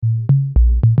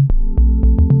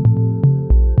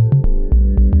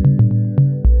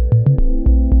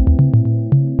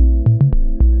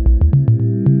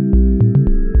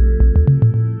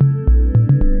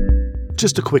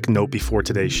Just a quick note before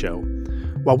today's show.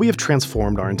 While we have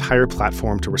transformed our entire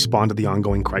platform to respond to the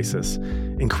ongoing crisis,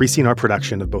 increasing our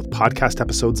production of both podcast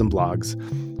episodes and blogs,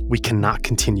 we cannot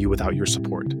continue without your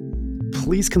support.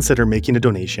 Please consider making a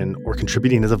donation or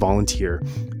contributing as a volunteer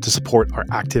to support our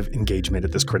active engagement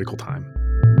at this critical time.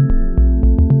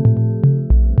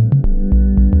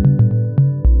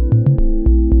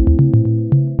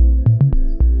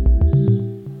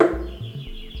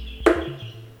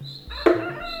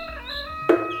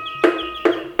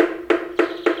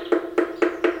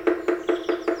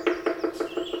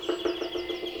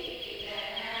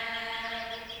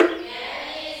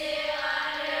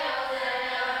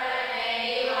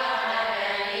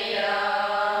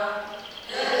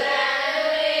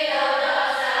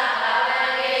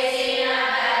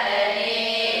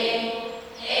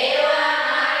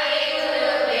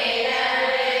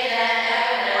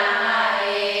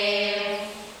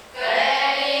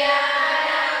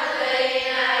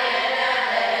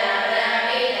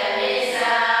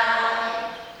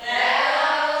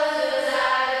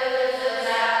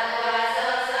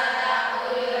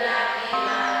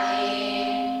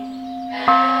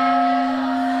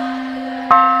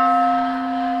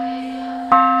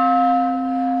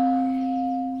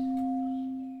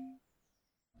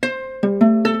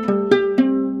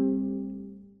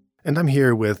 And I'm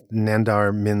here with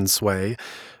Nandar Min Sway.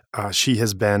 She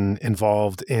has been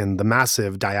involved in the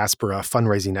massive diaspora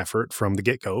fundraising effort from the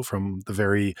get-go, from the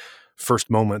very first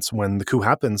moments when the coup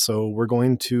happened. So we're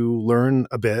going to learn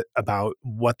a bit about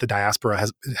what the diaspora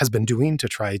has been doing to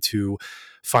try to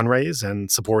fundraise and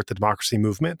support the democracy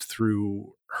movement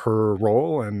through her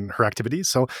role and her activities.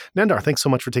 So Nandar, thanks so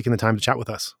much for taking the time to chat with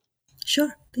us.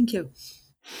 Sure. Thank you.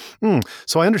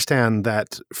 So I understand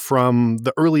that from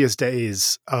the earliest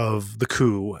days of the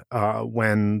coup,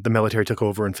 when the military took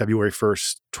over on February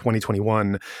 1st,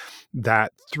 2021,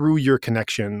 that through your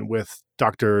connection with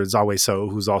Dr. Zawe Sow,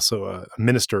 who's also a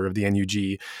minister of the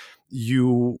NUG,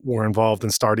 you were involved in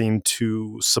starting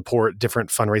to support different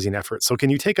fundraising efforts. So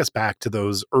can you take us back to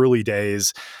those early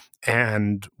days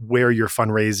and where your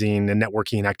fundraising and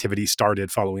networking activities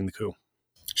started following the coup?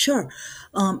 Sure.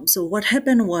 So what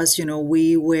happened was,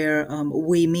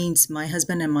 we means my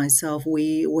husband and myself,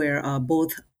 we were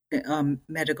both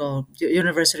medical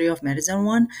University of Medicine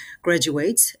one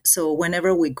graduates. So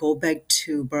whenever we go back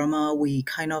to Burma, we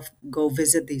kind of go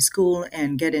visit the school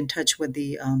and get in touch with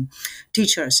the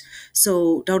teachers.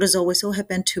 So Dr. Zawe Sow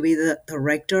happened to be the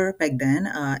rector back then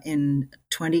in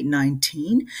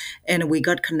 2019, and we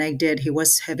got connected. He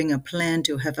was having a plan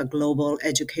to have a global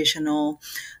educational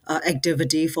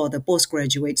activity for the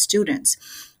postgraduate students.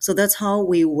 So that's how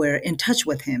we were in touch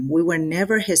with him. We were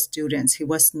never his students. He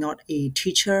was not a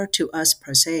teacher to us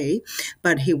per se,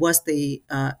 but he was the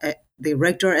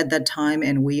rector at that time,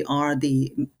 and we are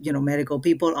the medical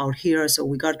people out here. So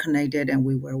we got connected, and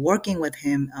we were working with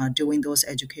him doing those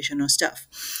educational stuff.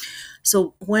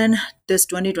 So when this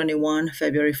 2021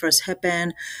 February 1st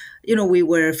happened, we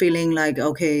were feeling like,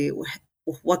 okay,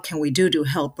 what can we do to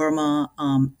help Burma?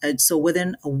 And so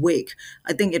within a week,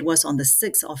 I think it was on the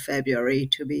 6th of February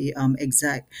to be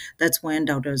exact, that's when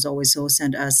Dr. Zawe Sow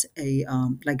sent us a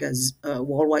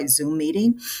worldwide Zoom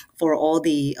meeting for all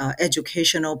the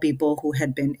educational people who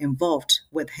had been involved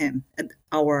with him.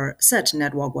 Our SET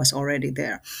network was already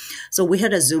there. So we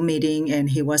had a Zoom meeting, and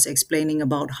he was explaining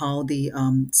about how the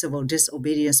civil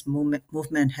disobedience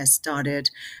movement has started,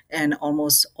 and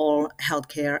almost all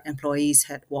healthcare employees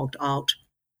had walked out.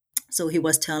 So he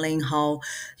was telling how,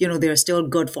 they're still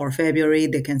good for February.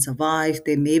 They can survive.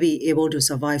 They may be able to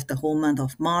survive the whole month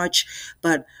of March.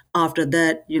 But after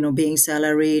that, being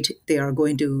salaried, they are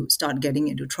going to start getting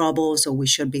into trouble. So we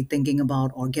should be thinking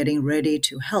about or getting ready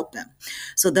to help them.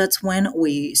 So that's when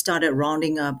we started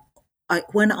rounding up.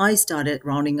 When I started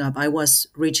rounding up, I was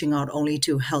reaching out only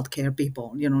to healthcare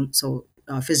people,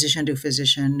 physician to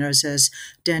physician, nurses,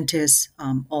 dentists,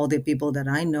 all the people that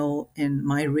I know in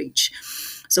my reach.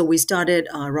 So we started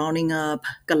rounding up,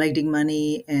 collecting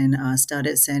money, and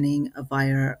started sending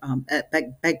via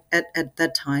back at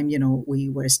that time. We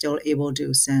were still able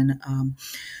to send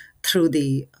through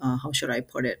the how should I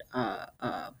put it?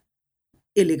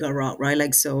 Illegal route, right?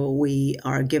 Like, so we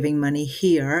are giving money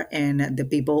here, and the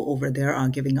people over there are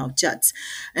giving out jets,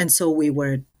 and so we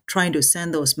were trying to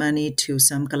send those money to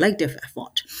some collective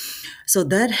effort. So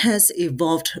that has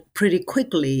evolved pretty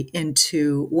quickly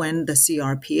into when the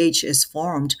CRPH is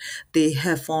formed. They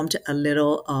have formed a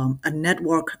little a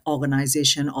network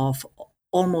organization of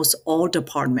almost all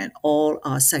department, all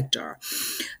sector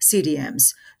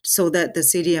CDMs, so that the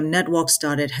CDM network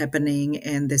started happening,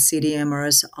 and the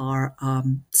CDMers are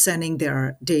sending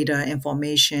their data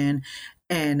information,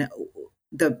 and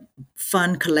the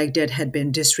fund collected had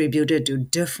been distributed to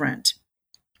different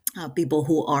people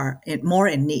who are more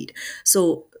in need.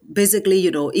 So basically,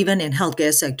 even in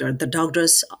healthcare sector, the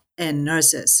doctors and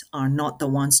nurses are not the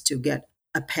ones to get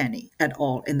a penny at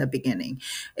all in the beginning.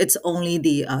 It's only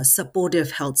the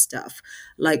supportive health staff,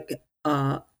 like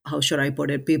how should I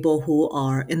put it? People who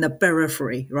are in the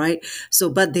periphery, right? So,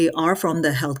 but they are from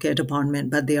the healthcare department,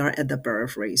 but they are at the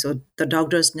periphery. So, the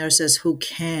doctors, nurses who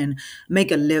can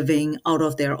make a living out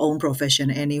of their own profession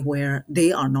anywhere,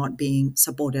 they are not being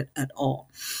supported at all.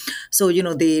 So,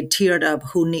 they tiered up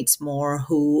who needs more,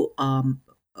 who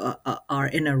are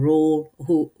in a role,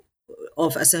 who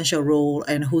of essential role,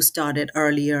 and who started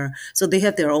earlier. So they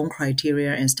have their own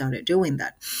criteria and started doing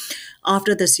that.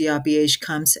 After the CRPH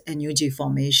comes NUG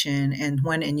formation, and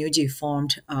when NUG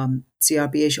formed,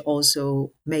 CRPH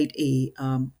also made a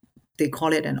they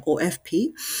call it an OFP,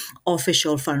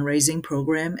 official fundraising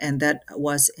program, and that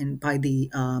was in by the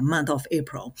month of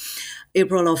April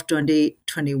of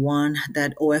 2021,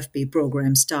 that OFP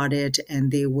program started,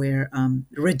 and they were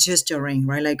registering,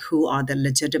 right? Like, who are the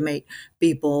legitimate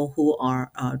people who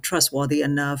are trustworthy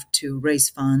enough to raise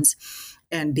funds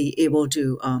and be able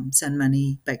to send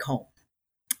money back home.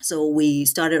 So we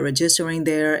started registering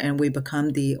there, and we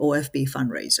become the OFP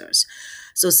fundraisers.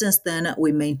 So since then,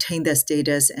 we maintained that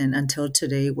status, and until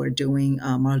today, we're doing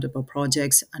multiple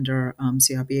projects under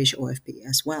CRPH OFP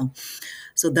as well.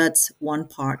 So that's one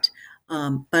part.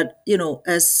 But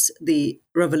as the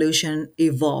revolution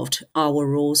evolved, our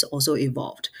roles also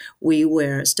evolved. We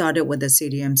were started with the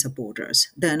CDM supporters,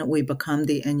 then we become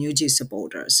the NUG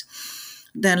supporters.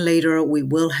 Then later, we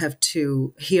will have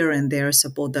to here and there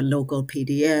support the local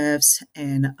PDFs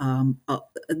and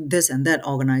this and that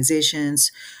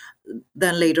organizations.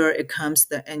 Then later, it comes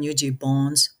the NUG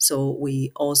bonds. So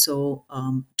we also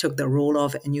took the role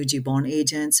of NUG bond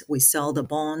agents. We sell the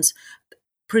bonds.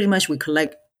 Pretty much, we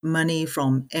collect money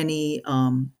from any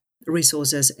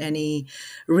resources, any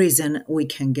reason we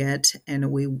can get,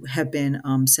 and we have been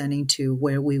sending to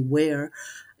where we were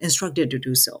instructed to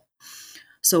do so.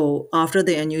 So after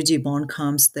the NUG bond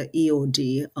comes the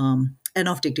EOD, end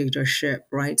of dictatorship,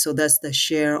 right? So that's the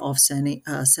share of selling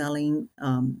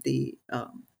the,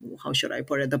 how should I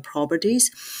put it, the properties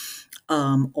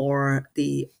or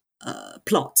the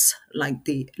plots, like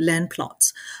the land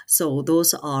plots. So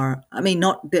those are, I mean,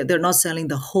 they're not selling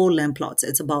the whole land plots.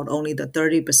 It's about only the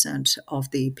 30%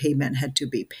 of the payment had to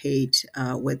be paid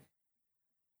with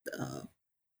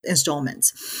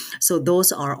installments. So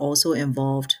those are also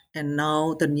involved. And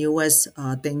now the newest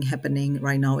thing happening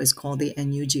right now is called the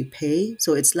NUG Pay.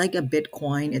 So it's like a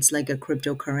Bitcoin, it's like a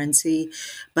cryptocurrency,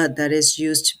 but that is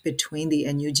used between the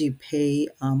NUG Pay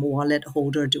wallet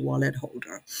holder to wallet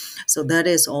holder. So that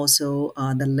is also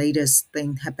the latest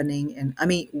thing happening. And I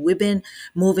mean, we've been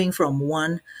moving from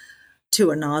one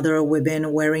to another. We've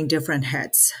been wearing different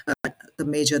hats. The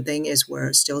major thing is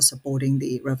we're still supporting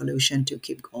the revolution to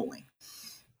keep going.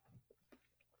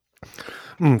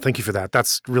 Thank you for that.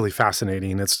 That's really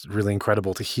fascinating. It's really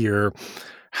incredible to hear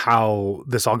how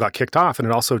this all got kicked off. And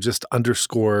it also just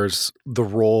underscores the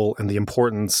role and the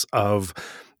importance of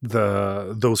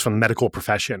those from the medical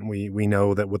profession. We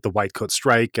know that with the white coat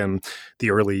strike and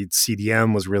the early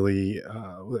CDM was really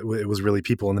it was really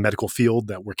people in the medical field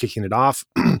that were kicking it off.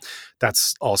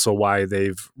 That's also why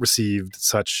they've received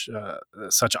such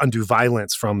undue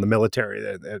violence from the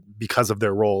military because of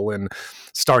their role in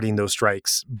starting those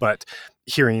strikes. But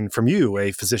hearing from you,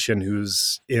 a physician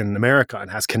who's in America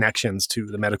and has connections to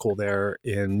the medical there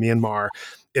in Myanmar,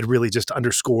 it really just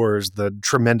underscores the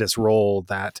tremendous role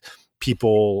that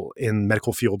people in the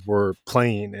medical field were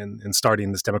playing in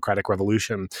starting this democratic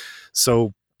revolution.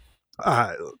 So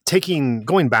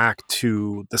going back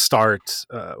to the start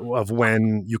of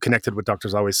when you connected with Dr.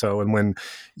 Zawi So and when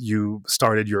you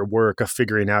started your work of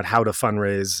figuring out how to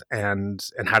fundraise and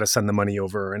how to send the money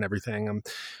over and everything,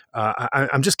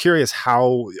 I'm just curious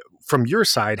how, from your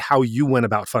side, how you went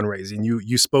about fundraising.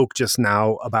 You spoke just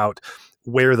now about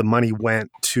where the money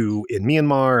went to in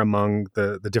Myanmar among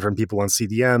the different people on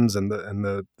CDMs and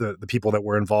the people that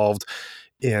were involved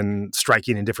in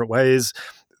striking in different ways.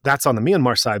 That's on the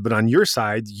Myanmar side. But on your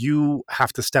side, you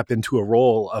have to step into a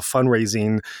role of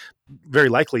fundraising very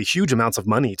likely huge amounts of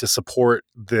money to support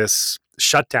this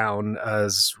shutdown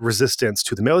as resistance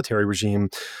to the military regime.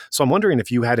 So I'm wondering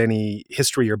if you had any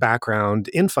history or background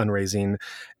in fundraising,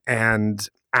 and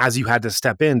as you had to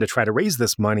step in to try to raise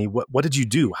this money, what did you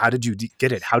do? How did you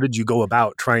get it? How did you go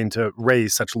about trying to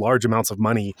raise such large amounts of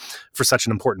money for such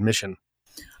an important mission?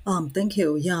 Thank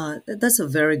you. Yeah, that's a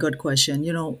very good question.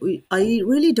 I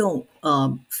really don't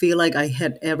feel like I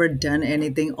had ever done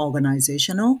anything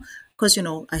organizational because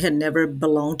I had never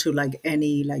belonged to like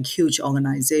any like huge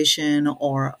organization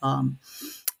or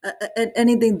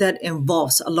anything that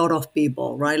involves a lot of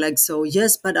people, right? Like, so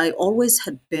yes, but I always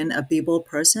had been a people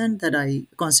person that I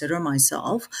consider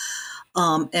myself.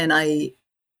 And I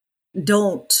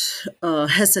don't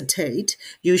hesitate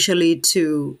usually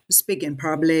to speak in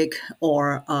public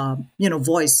or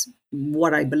voice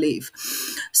what I believe.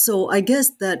 So I guess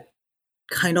that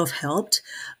kind of helped.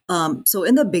 So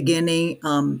in the beginning,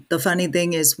 the funny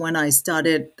thing is when I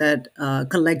started that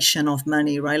collection of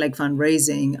money, right, like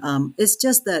fundraising, it's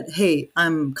just that, hey,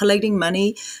 I'm collecting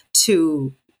money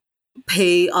to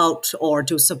pay out or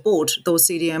to support those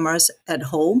CDMers at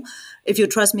home. If you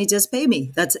trust me, just pay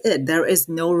me. That's it. There is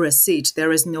no receipt.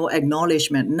 There is no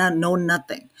acknowledgement. No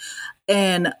nothing.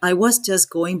 And I was just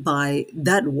going by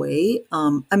that way.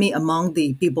 I mean, among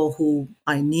the people who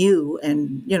I knew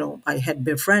and, I had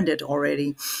befriended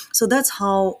already. So that's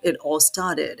how it all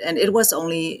started. And it was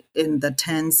only in the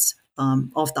tens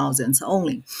of thousands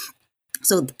only.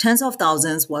 So tens of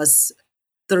thousands was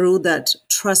through that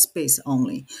trust base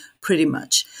only, pretty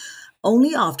much.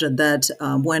 Only after that,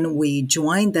 when we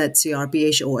joined that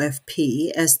CRPH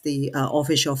OFP as the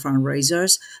official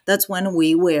fundraisers, that's when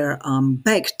we were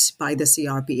backed by the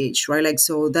CRPH, right? Like,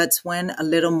 so that's when a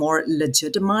little more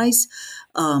legitimized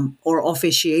or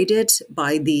officiated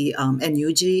by the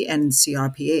NUG and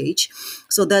CRPH.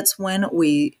 So that's when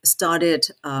we started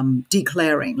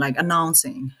declaring, like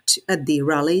announcing at the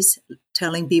rallies,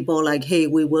 telling people like, hey,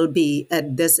 we will be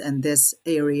at this and this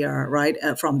area, right,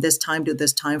 from this time to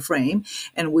this time frame,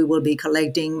 and we will be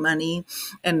collecting money,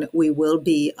 and we will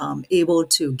be able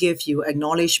to give you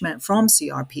acknowledgement from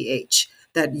CRPH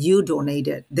that you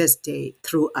donated this day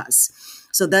through us.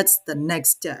 So that's the next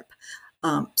step.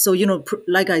 So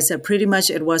like I said, pretty much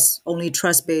it was only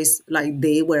trust based. Like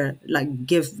they were like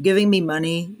giving me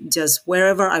money just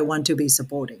wherever I want to be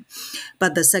supporting.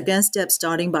 But the second step,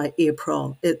 starting by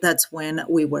April, that's when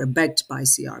we were backed by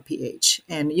CRPH,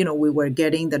 and we were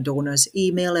getting the donors'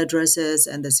 email addresses,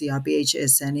 and the CRPH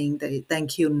is sending the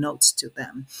thank you notes to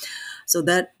them. So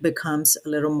that becomes a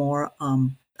little more.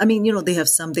 I mean, they have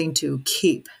something to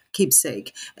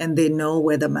keepsake, and they know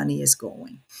where the money is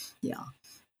going. Yeah.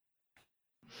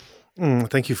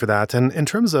 Thank you for that. And in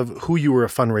terms of who you were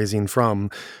fundraising from,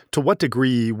 to what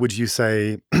degree would you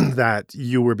say that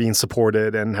you were being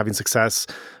supported and having success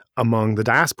among the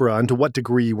diaspora? And to what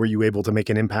degree were you able to make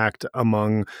an impact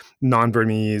among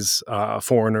non-Burmese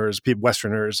foreigners,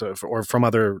 Westerners, or from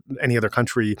any other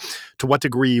country? To what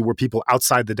degree were people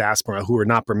outside the diaspora who are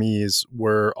not Burmese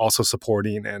were also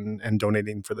supporting and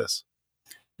donating for this?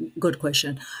 Good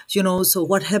question. So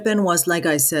what happened was, like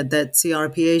I said, that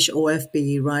CRPH,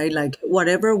 OFB, right? Like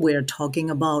whatever we're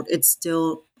talking about, it's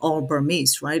still all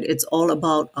Burmese, right? It's all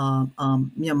about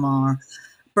Myanmar,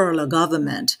 Burla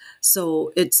government.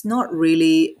 So it's not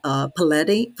really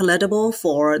palatable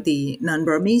for the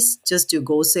non-Burmese just to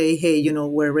go say, hey,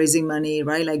 we're raising money,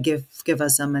 right? Like give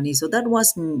us some money. So that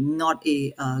was not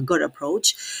a good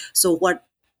approach. So what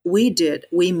we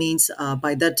means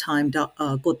by that time,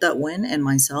 Kota Wen and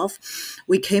myself,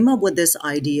 we came up with this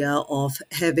idea of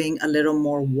having a little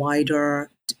more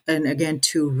wider, and again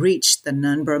to reach the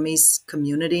non-Burmese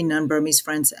community, non-Burmese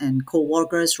friends and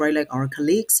co-workers, right, like our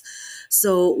colleagues.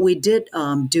 So we did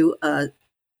do I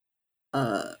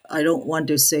don't want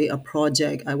to say a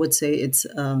project, I would say it's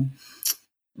how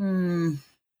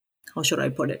should I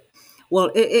put it? Well,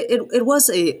 it was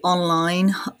a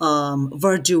online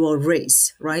virtual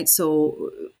race, right?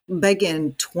 So back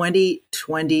in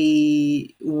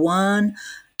 2021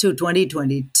 to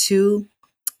 2022,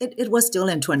 it was still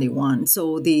in 21.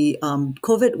 So the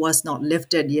COVID was not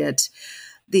lifted yet.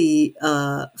 The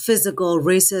physical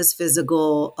races,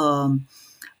 physical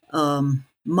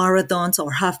marathons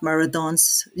or half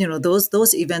marathons,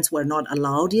 those events were not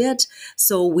allowed yet.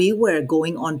 So we were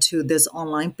going onto this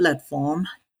online platform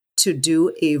to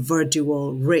do a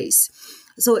virtual race.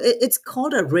 So it's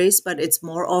called a race, but it's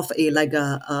more of a like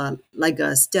a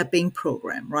stepping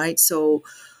program, right? So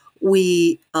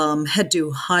we had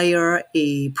to hire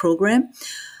a program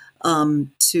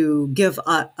to give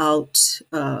out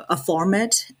a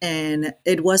format, and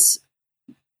it was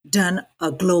done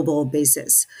a global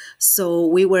basis. So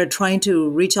we were trying to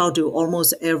reach out to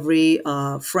almost every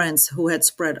friends who had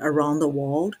spread around the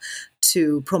world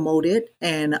to promote it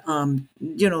and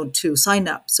to sign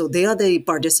up. So they are the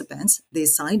participants. They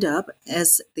signed up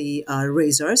as the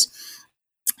raisers,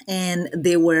 and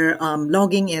they were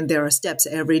logging in their steps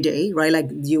every day, right? Like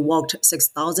you walked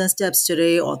 6,000 steps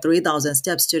today or 3,000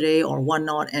 steps today or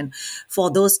whatnot. And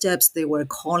for those steps, they were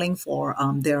calling for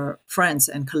their friends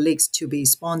and colleagues to be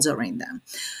sponsoring them.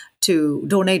 to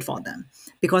donate for them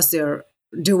because they're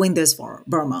doing this for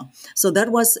Burma. So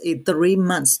that was a 3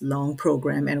 months long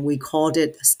program, and we called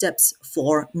it Steps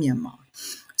for Myanmar.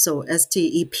 So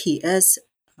STEPS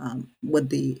with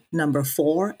the number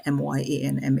 4,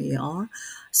 MYANMAR.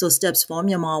 So Steps for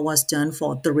Myanmar was done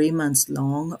for 3 months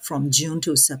long from June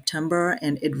to September,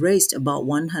 and it raised about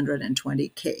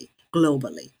 120K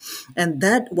globally. And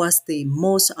that was the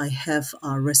most I have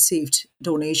received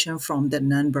donation from the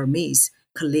non-Burmese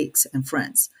colleagues and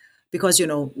friends, because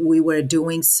we were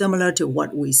doing similar to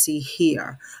what we see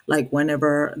here, like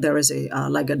whenever there is a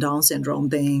like a Down syndrome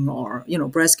thing, or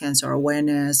breast cancer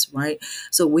awareness, right?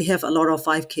 So we have a lot of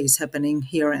 5Ks happening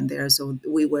here and there, so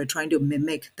we were trying to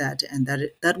mimic that, and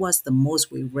that was the most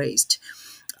we raised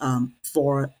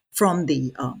for from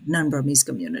the non-Burmese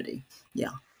community.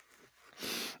 Yeah.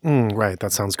 Right.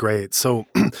 That sounds great. So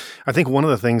I think one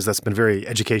of the things that's been very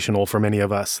educational for many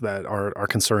of us that are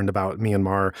concerned about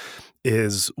Myanmar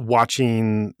is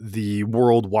watching the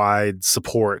worldwide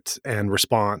support and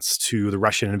response to the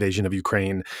Russian invasion of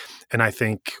Ukraine. And I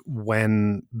think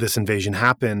when this invasion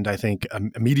happened, I think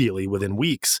immediately within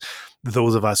weeks,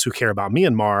 those of us who care about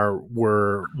Myanmar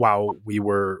were, while we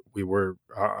were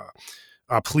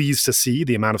pleased to see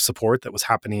the amount of support that was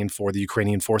happening for the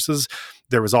Ukrainian forces,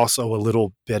 there was also a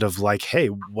little bit of like, hey,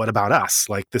 what about us?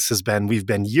 Like we've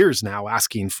been years now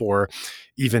asking for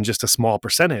even just a small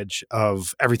percentage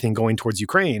of everything going towards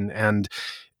Ukraine, and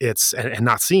and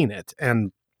not seeing it.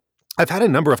 And I've had a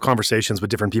number of conversations with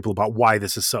different people about why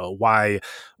this is so. Why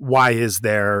is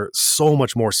there so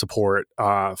much more support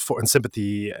for and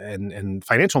sympathy and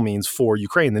financial means for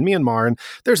Ukraine than Myanmar? And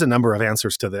there's a number of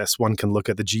answers to this. One can look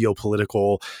at the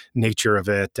geopolitical nature of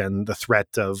it and the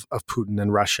threat of Putin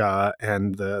and Russia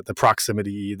and the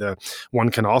proximity. One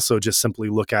can also just simply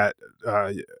look at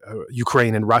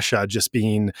Ukraine and Russia just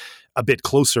being a bit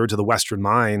closer to the Western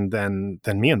mind than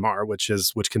Myanmar,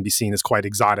 which can be seen as quite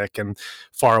exotic and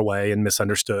far away and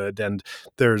misunderstood. And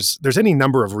there's any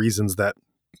number of reasons that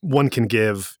one can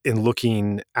give in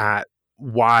looking at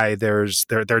why there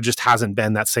just hasn't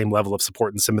been that same level of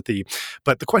support and sympathy.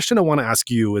 But the question I want to ask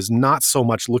you is not so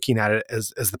much looking at it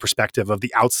as the perspective of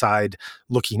the outside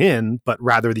looking in, but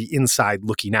rather the inside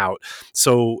looking out.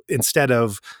 So instead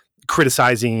of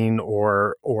criticizing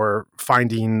or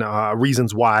finding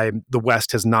reasons why the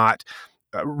West has not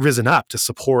risen up to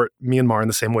support Myanmar in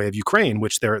the same way of Ukraine,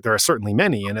 which there are certainly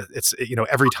many. And it's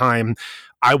every time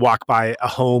I walk by a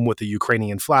home with a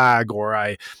Ukrainian flag, or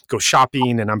I go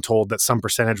shopping and I'm told that some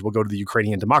percentage will go to the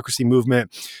Ukrainian democracy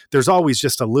movement, there's always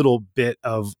just a little bit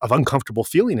of uncomfortable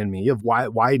feeling in me of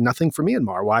why nothing for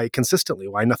Myanmar, why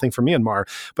nothing for Myanmar.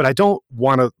 But I don't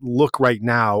want to look right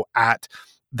now at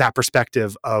that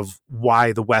perspective of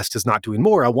why the West is not doing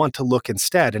more. I want to look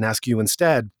instead and ask you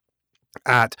instead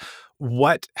at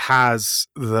what has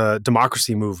the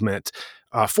democracy movement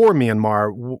for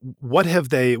Myanmar,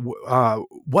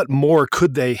 what more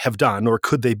could they have done or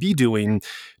could they be doing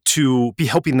to be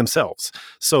helping themselves?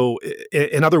 So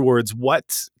in other words,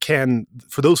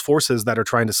 for those forces that are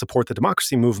trying to support the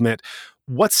democracy movement,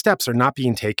 what steps are not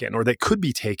being taken or that could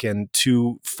be taken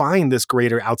to find this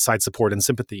greater outside support and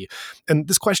sympathy? And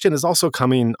this question is also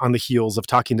coming on the heels of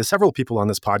talking to several people on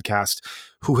this podcast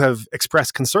who have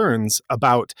expressed concerns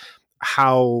about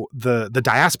how the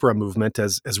diaspora movement,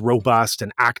 as robust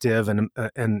and active and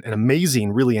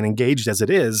amazing, really, and engaged as it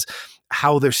is,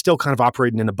 how they're still kind of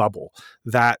operating in a bubble,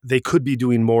 that they could be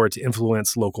doing more to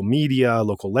influence local media,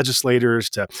 local legislators,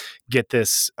 to get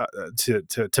this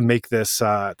to make this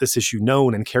issue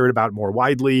known and cared about more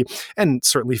widely. And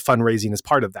certainly fundraising is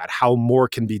part of that. How more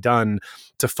can be done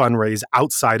to fundraise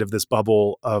outside of this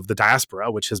bubble of the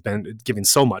diaspora, which has been giving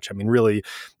so much. I mean, really,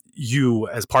 you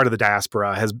as part of the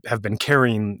diaspora have been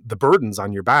carrying the burdens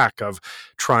on your back of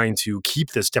trying to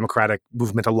keep this democratic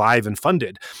movement alive and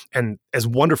funded. And as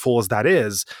wonderful as that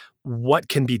is, what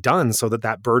can be done so that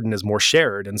that burden is more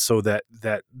shared, and so that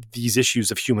these issues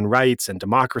of human rights and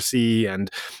democracy and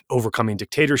overcoming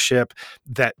dictatorship,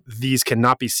 that these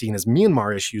cannot be seen as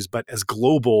Myanmar issues, but as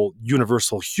global,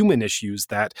 universal human issues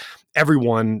that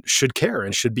everyone should care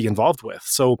and should be involved with.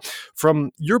 So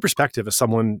from your perspective as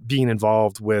someone being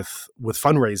involved with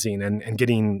fundraising and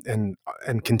getting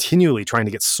and continually trying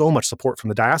to get so much support from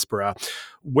the diaspora,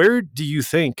 where do you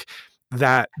think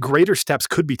that greater steps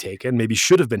could be taken, maybe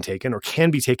should have been taken, or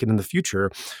can be taken in the future,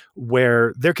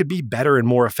 where there could be better and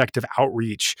more effective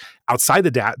outreach outside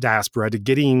the diaspora to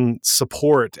getting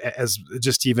support, as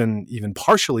just even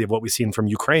partially of what we've seen from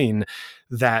Ukraine,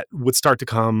 that would start to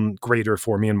come greater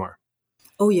for Myanmar?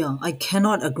 Oh yeah, I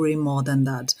cannot agree more than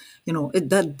that.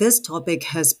 That this topic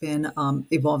has been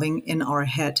evolving in our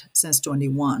head since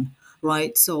 21.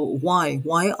 right? So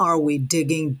why are we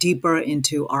digging deeper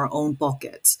into our own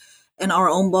pockets? And our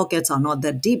own pockets are not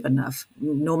that deep enough,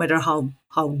 no matter how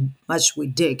much we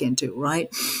dig into, right?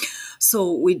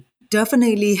 So we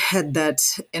definitely had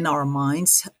that in our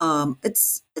minds.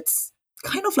 It's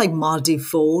kind of like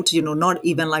multifold, not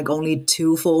even like only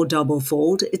twofold,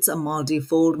 doublefold. It's a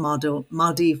multifold,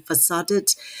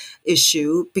 multifaceted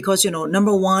issue because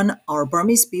number one, our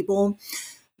Burmese people,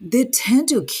 they tend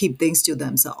to keep things to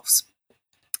themselves.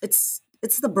 It's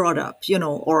the brought up,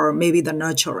 or maybe the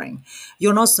nurturing.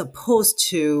 You're not supposed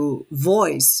to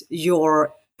voice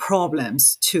your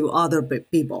problems to other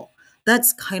people.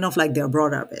 That's kind of like their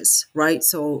brought up is, right?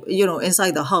 So,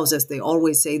 inside the houses, they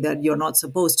always say that you're not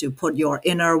supposed to put your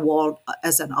inner wall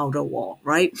as an outer wall,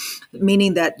 right?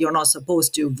 Meaning that you're not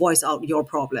supposed to voice out your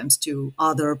problems to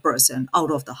other person out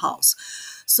of the house.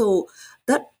 So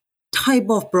that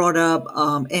type of brought up,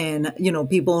 and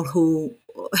people who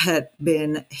had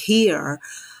been here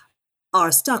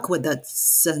are stuck with that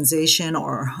sensation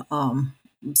or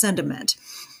sentiment.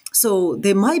 So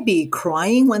they might be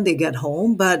crying when they get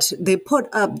home, but they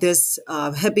put up this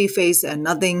happy face and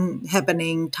nothing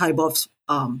happening type of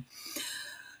I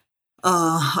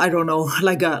don't know,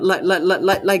 like a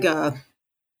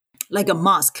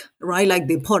mask, right? Like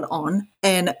they put on.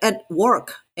 And at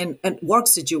work, and at work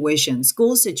situation,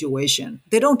 school situation,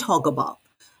 they don't talk about,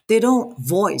 they don't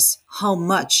voice how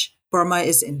much Burma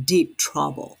is in deep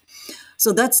trouble.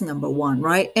 So that's number one,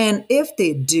 right? And if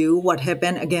they do, what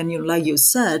happened again? Like you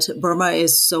said, Burma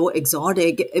is so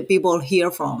exotic. People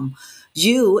hear from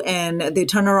you, and they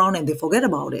turn around and they forget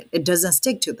about it. It doesn't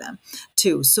stick to them,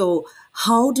 too. So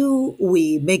how do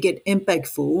we make it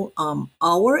impactful?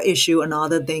 Our issue,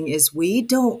 another thing is we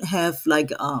don't have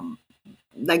like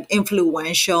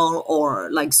influential or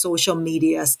like social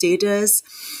media status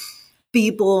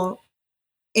people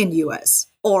in US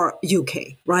or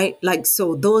UK, right? Like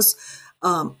so those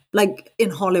like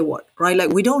in Hollywood, right? Like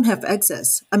we don't have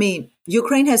access. I mean,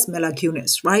 Ukraine has Mila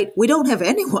Kunis, right? We don't have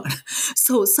anyone.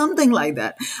 So something like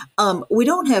that. We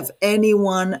don't have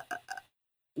anyone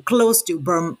close to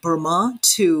Burma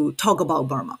to talk about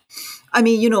Burma. I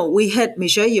mean, we had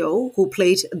Michelle Yeoh who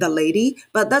played the lady,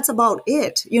 but that's about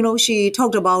it. She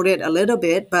talked about it a little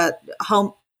bit, but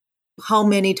how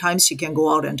many times she can go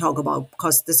out and talk about,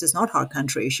 because this is not her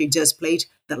country. She just played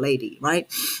the lady,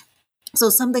 right? So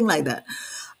something like that.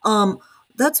 Um,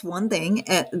 that's one thing.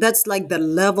 That's like the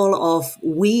level of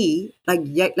we,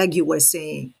 like you were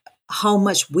saying, how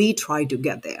much we try to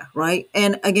get there, right?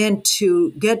 And again,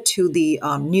 to get to the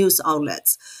news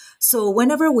outlets. So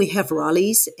whenever we have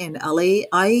rallies in LA,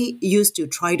 I used to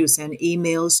try to send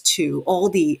emails to all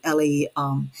the LA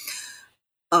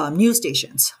news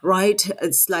stations, right?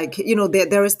 It's like,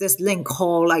 there is this link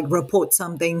called like report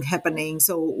something happening.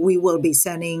 So we will be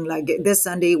sending like this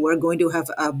Sunday, we're going to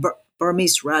have a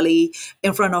Burmese rally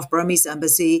in front of Burmese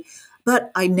embassy.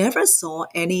 But I never saw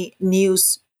any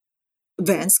news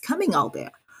events coming out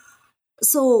there.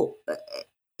 So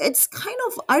it's kind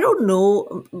of, I don't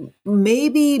know,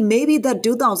 maybe the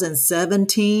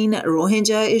 2017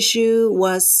 Rohingya issue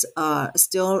was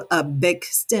still a big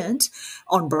stint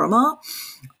on Burma,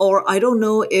 or I don't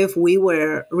know if we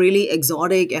were really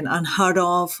exotic and unheard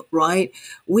of, right?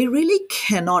 We really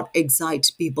cannot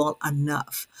excite people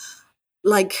enough.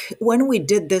 Like when we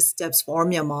did this steps for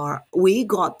Myanmar, we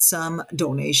got some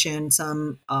donation,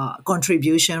 some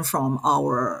contribution from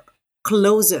our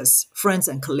closest friends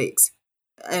and colleagues,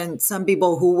 and some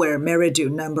people who were married to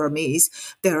non-Burmese,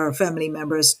 their family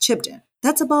members chipped in.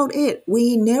 That's about it.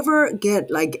 We never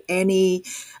get like any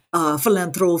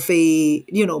philanthropy,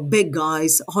 big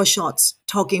guys, hotshots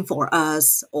talking for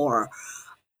us or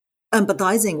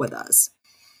empathizing with us.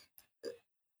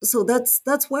 So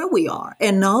that's where we are.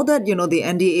 And now that the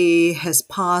NDA has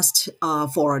passed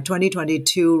for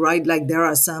 2022, right? Like there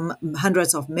are some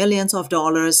hundreds of millions of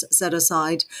dollars set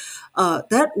aside,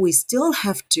 that we still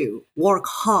have to work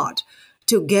hard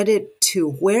to get it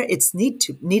to where it's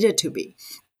needed to be.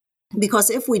 Because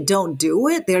if we don't do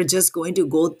it, they're just going to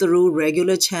go through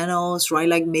regular channels, right?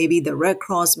 Like maybe the Red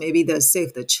Cross, maybe the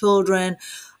Save the Children,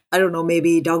 I don't know,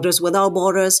 maybe Doctors Without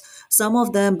Borders, some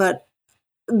of them, but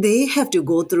they have to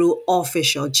go through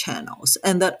official channels.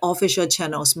 And that official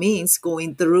channels means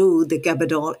going through the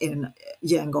capital in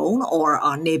Yangon or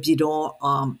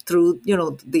Naypyidaw, through,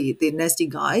 the nasty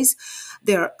guys.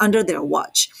 They're under their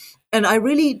watch. And I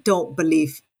really don't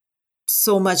believe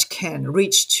so much can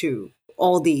reach to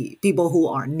all the people who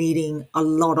are needing a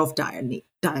lot of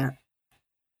dire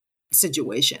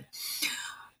situation.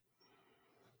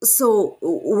 So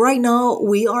right now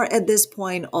we are at this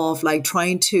point of like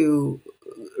trying to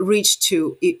reach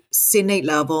to Senate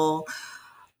level,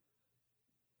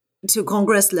 to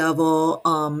Congress level,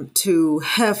 to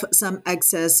have some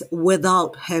access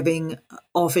without having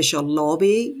official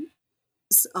lobby,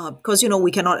 because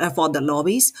we cannot afford the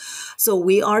lobbies. So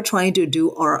we are trying to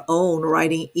do our own,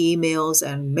 writing emails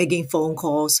and making phone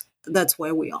calls. That's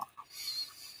where we are.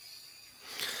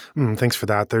 Thanks for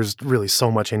that. There's really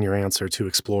so much in your answer to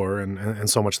explore, and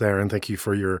so much there. And thank you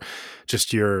for your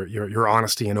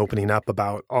honesty and opening up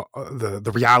about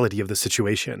the reality of the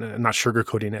situation and not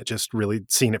sugarcoating it, just really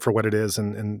seeing it for what it is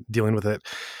and dealing with it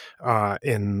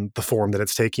in the form that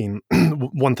it's taking.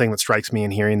 One thing that strikes me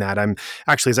in hearing that, I'm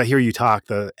actually, as I hear you talk,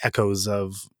 the echoes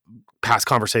of past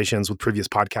conversations with previous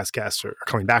podcast guests are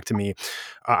coming back to me.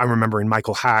 I'm remembering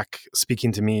Michael Hack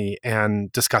speaking to me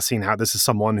and discussing how this is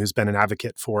someone who's been an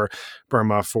advocate for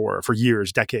Burma for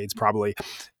years, decades probably.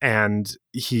 And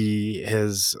he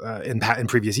has, in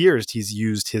previous years, he's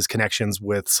used his connections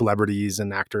with celebrities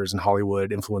and actors in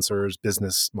Hollywood, influencers,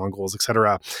 business moguls,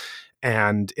 etc.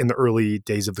 And in the early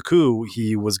days of the coup,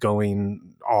 he was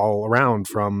going all around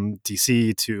from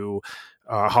DC to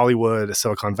Hollywood,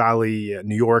 Silicon Valley,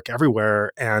 New York,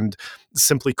 everywhere, and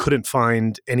simply couldn't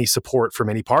find any support from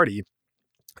any party.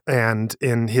 And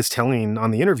in his telling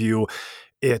on the interview,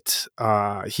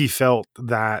 he felt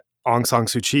that Aung San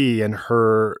Suu Kyi and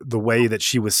the way that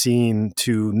she was seen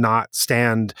to not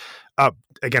stand up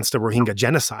against a Rohingya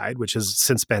genocide, which has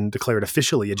since been declared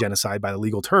officially a genocide by the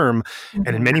legal term,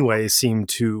 and in many ways seemed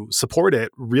to support it,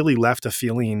 really left a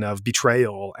feeling of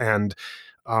betrayal and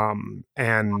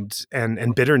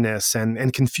bitterness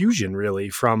and confusion, really,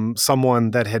 from someone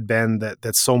that had been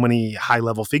that so many high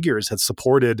level figures had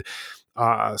supported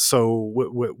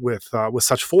with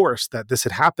such force that this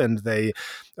had happened. They,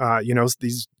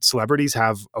 these celebrities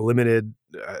have a limited,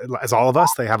 as all of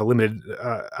us, they have a limited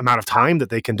amount of time that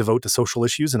they can devote to social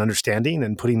issues and understanding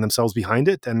and putting themselves behind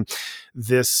it. And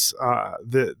this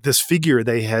figure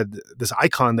this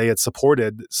icon they had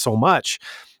supported so much,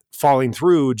 falling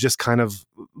through, just kind of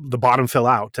the bottom fell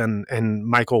out, and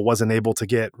Michael wasn't able to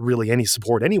get really any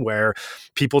support anywhere.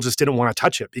 People just didn't want to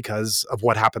touch it because of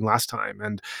what happened last time.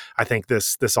 And I think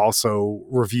this also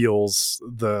reveals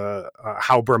the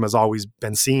how Burma's always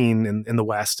been seen in the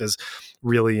West as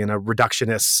really in a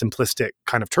reductionist, simplistic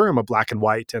kind of term of black and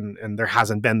white, and there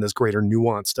hasn't been this greater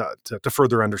nuance to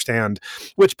further understand,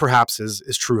 which perhaps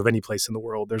is true of any place in the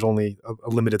world. There's only a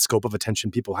limited scope of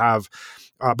attention people have.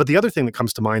 But the other thing that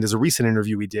comes to mind is a recent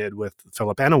interview we did with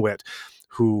Philip Anowit,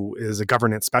 who is a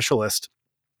governance specialist.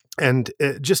 And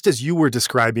just as you were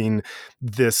describing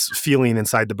this feeling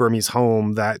inside the Burmese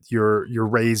home that you're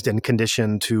raised and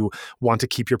conditioned to want to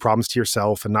keep your problems to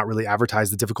yourself and not really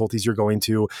advertise the difficulties you're going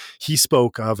to, he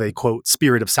spoke of a, quote,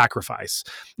 spirit of sacrifice.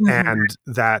 Mm-hmm. And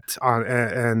that,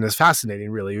 and it's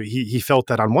fascinating, really. He felt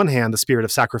that on one hand, the spirit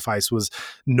of sacrifice was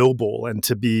noble and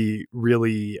to be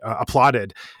really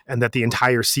applauded, and that the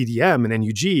entire CDM and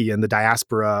NUG and the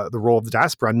diaspora, the role of the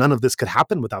diaspora, none of this could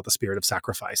happen without the spirit of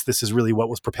sacrifice. This is really what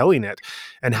was propelling it,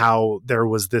 and how there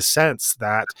was this sense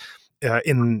that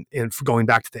in going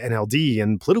back to the NLD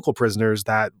and political prisoners,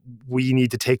 that we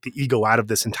need to take the ego out of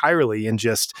this entirely and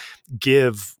just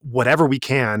give whatever we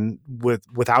can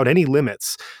without any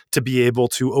limits to be able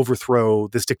to overthrow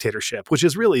this dictatorship, which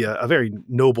is really a very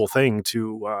noble thing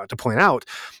to point out.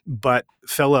 But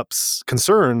Philip's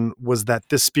concern was that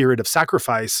this spirit of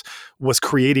sacrifice was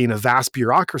creating a vast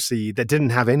bureaucracy that didn't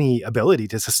have any ability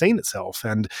to sustain itself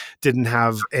and didn't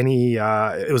have any,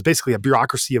 it was basically a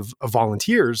bureaucracy of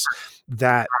volunteers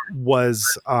that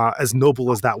was, as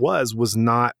noble as that was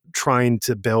not trying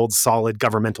to build solid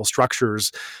governmental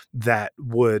structures that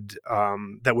would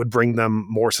bring them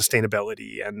more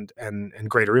sustainability and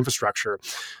greater infrastructure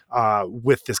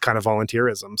with this kind of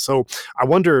volunteerism. So I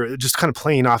wonder, just kind of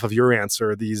playing off of your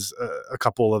answer, these a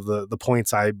couple of the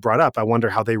points I brought up, I wonder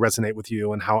how they resonate with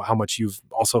you and how much you've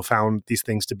also found these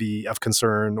things to be of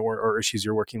concern or issues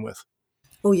you're working with.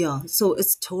 Oh, yeah. So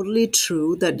it's totally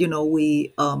true that,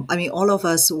 we, all of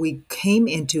us, we came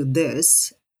into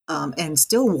this and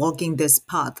still walking this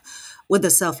path with the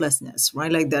selflessness,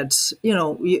 right? Like that,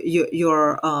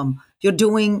 you're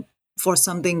doing for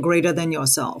something greater than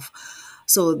yourself.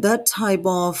 So that type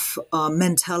of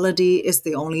mentality is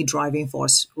the only driving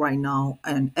force right now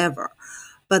and ever.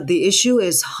 But the issue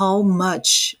is how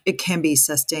much it can be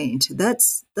sustained.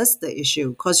 That's the issue,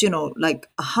 because like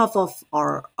half of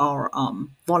our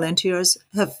volunteers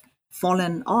have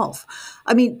fallen off.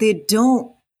 I mean, they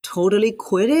don't totally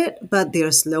quit it, but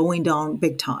they're slowing down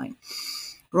big time,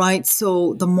 right?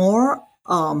 So the more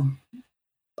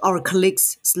our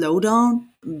colleagues slow down,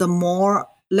 the more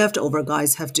leftover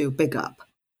guys have to pick up.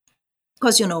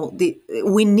 because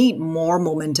we need more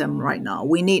momentum right now.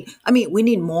 We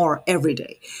need more every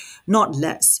day, not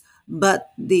less.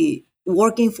 But the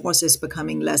working force is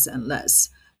becoming less and less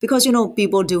because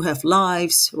people do have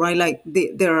lives, right? Like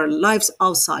there are lives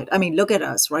outside. I mean, look at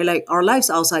us, right? Like our lives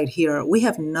outside here, we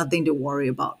have nothing to worry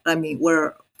about. I mean,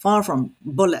 we're far from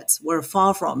bullets, we're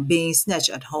far from being snatched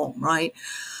at home, right?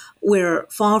 We're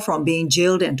far from being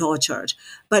jailed and tortured.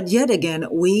 But yet again,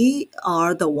 we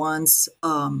are the ones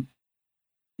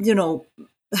you know,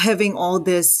 having all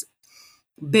this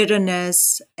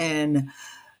bitterness and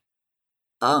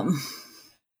um,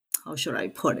 how should I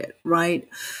put it, right?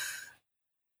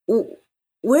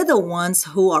 We're the ones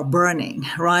who are burning,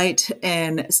 right?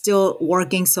 And still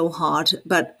working so hard.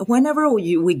 But whenever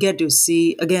we get to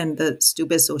see, again, the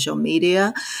stupid social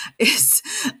media is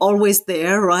always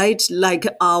there, right? Like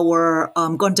our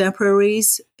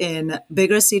contemporaries in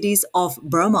bigger cities of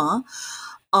Burma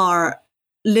are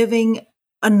living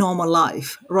a normal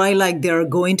life, right? Like they're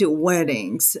going to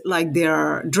weddings, like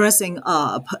they're dressing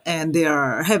up and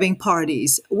they're having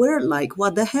parties. We're like,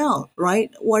 what the hell, right?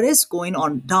 What is going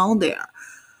on down there?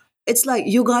 It's like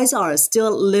you guys are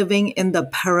still living in the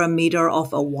perimeter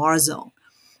of a war zone,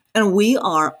 and we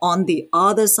are on the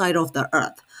other side of the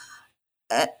earth.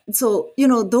 So,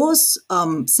 those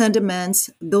sentiments,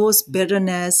 those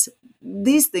bitterness,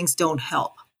 these things don't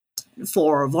help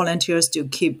for volunteers to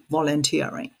keep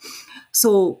volunteering.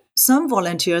 So some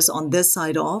volunteers on this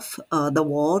side of the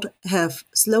world have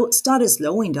started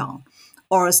slowing down,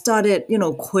 or started,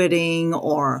 quitting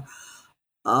or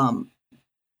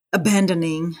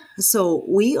abandoning. So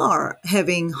we are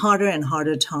having harder and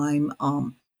harder time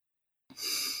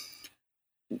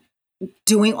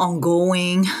doing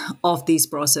ongoing of these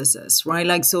processes, right?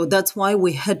 Like, so that's why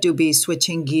we had to be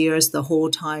switching gears the whole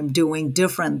time, doing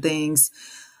different things,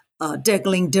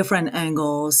 tackling different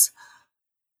angles.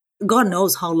 God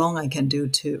knows how long I can do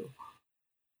too.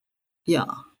 Yeah.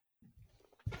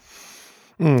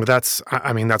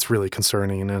 I mean, that's really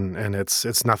concerning, and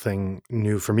it's nothing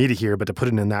new for me to hear, but to put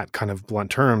it in that kind of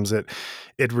blunt terms,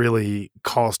 it really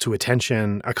calls to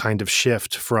attention a kind of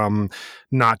shift from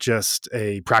not just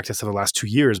a practice of the last 2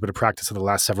 years, but a practice of the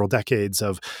last several decades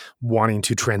of wanting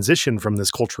to transition from this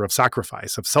culture of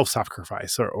sacrifice, of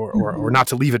self-sacrifice, or not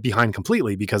to leave it behind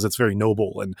completely, because it's very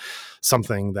noble and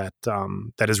something that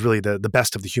that is really the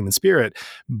best of the human spirit,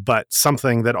 but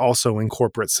something that also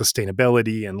incorporates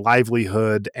sustainability and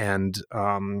livelihood and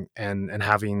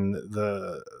having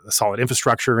the solid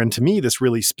infrastructure. And to me, this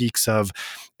really speaks of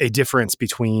a difference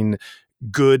between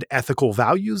good ethical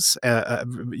values,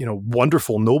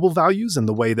 wonderful, noble values, and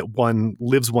the way that one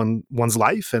lives one's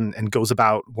life and goes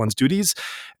about one's duties,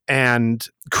 and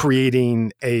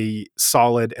creating a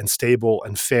solid and stable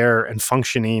and fair and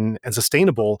functioning and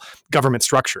sustainable government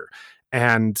structure.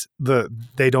 And the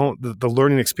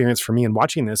learning experience for me in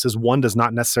watching this is one does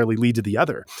not necessarily lead to the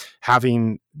other.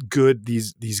 Having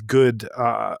these good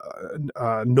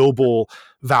noble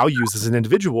values as an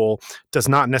individual does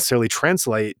not necessarily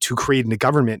translate to creating a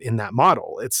government in that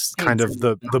model. It's kind of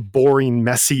the boring,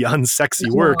 messy, unsexy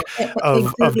work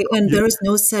of exactly. And there is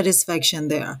no satisfaction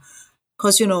there,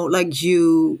 because like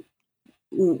you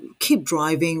keep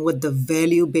driving with the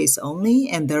value base only,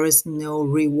 and there is no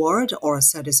reward or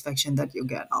satisfaction that you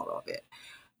get out of it.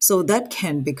 So that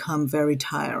can become very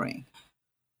tiring.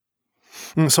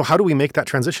 So how do we make that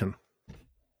transition?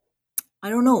 I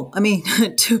don't know. I mean,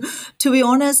 to be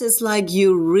honest, it's like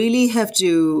you really have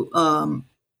to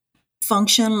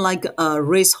function like a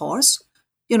racehorse,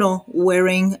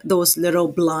 wearing those little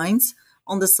blinds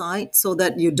on the side so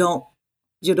that you don't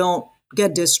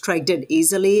get distracted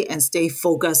easily and stay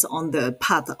focused on the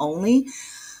path only,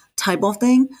 type of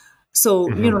thing. So,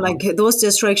 like those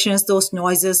distractions, those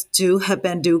noises do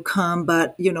happen, do come,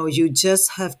 but, you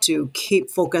just have to keep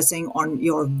focusing on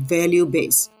your value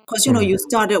base. Because, you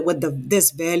started with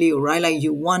this value, right? Like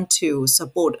you want to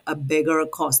support a bigger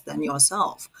cause than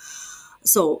yourself.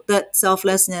 So that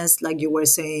selflessness, like you were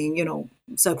saying,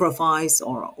 sacrifice,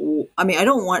 or I mean, I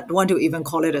don't want to even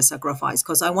call it a sacrifice,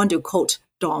 because I want to quote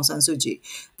Daw San Suu Kyi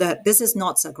that this is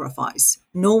not sacrifice.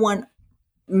 No one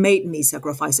made me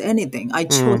sacrifice anything. I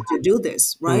chose to do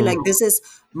this, right? Like this is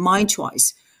my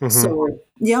choice. So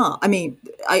yeah, I mean,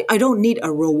 I don't need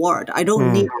a reward. I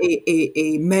don't need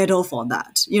a medal for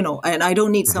that, and I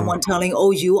don't need someone telling, oh,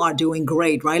 you are doing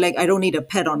great, right? Like I don't need a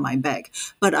pat on my back,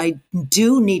 but I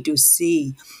do need to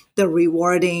see the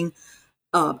rewarding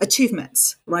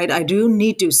achievements, right? I do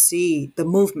need to see the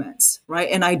movements, right?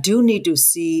 And I do need to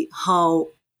see how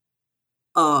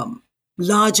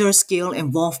larger scale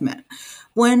involvement.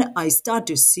 When I start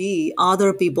to see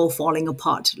other people falling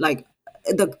apart, like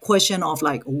the question of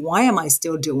like, why am I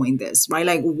still doing this, right?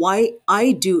 Like, why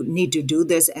I do need to do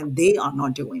this and they are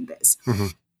not doing this, Hmm.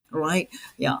 right?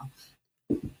 Yeah.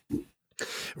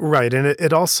 Right, and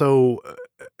it also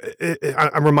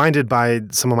I'm reminded by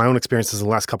some of my own experiences in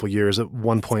the last couple of years. At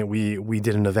one point, we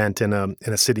did an event in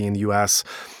a city in the U.S.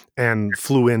 and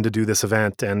flew in to do this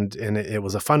event, and it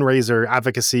was a fundraiser,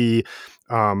 advocacy,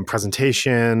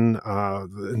 presentation,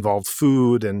 involved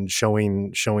food and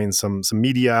showing some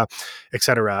media,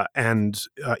 etc. And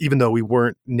even though we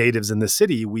weren't natives in the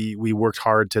city, we worked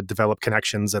hard to develop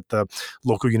connections at the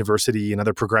local university and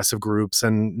other progressive groups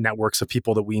and networks of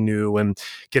people that we knew, and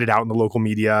get it out in the local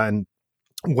media. And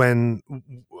when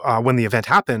the event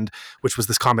happened, which was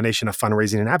this combination of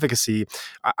fundraising and advocacy,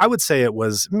 I would say it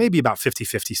was maybe about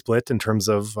 50-50 split in terms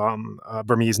of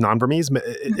Burmese, non-Burmese.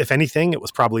 If anything, it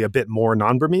was probably a bit more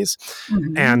non-Burmese.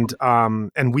 Mhm. And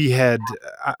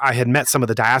I had met some of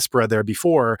the diaspora there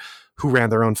before who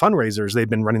ran their own fundraisers. They'd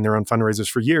been running their own fundraisers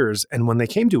for years. And when they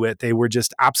came to it, they were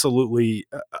just absolutely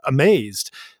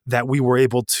amazed that we were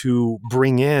able to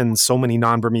bring in so many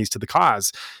non-Burmese to the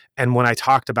cause. And when I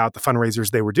talked about the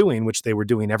fundraisers they were doing, which they were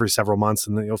doing every several months,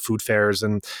 and food fairs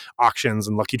and auctions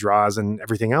and lucky draws and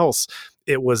everything else,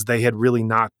 it was they had really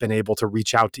not been able to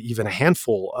reach out to even a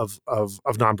handful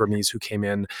of non-Burmese who came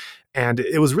in. And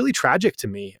it was really tragic to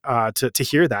me to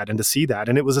hear that and to see that.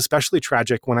 And it was especially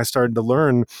tragic when I started to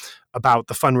learn about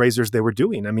the fundraisers they were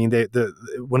doing. I mean,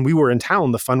 when we were in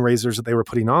town, the fundraisers that they were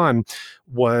putting on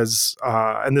was,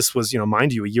 and this was,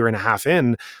 mind you, a year and a half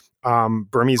in,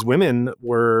 Burmese women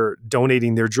were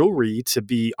donating their jewelry to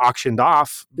be auctioned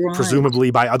off, Right.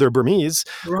 presumably by other Burmese,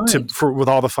 Right. with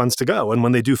all the funds to go. And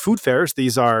when they do food fairs,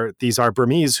 these are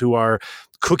Burmese who are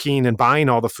cooking and buying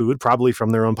all the food, probably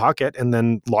from their own pocket, and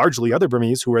then largely other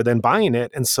Burmese who are then buying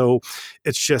it. And so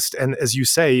it's just, and as you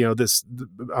say,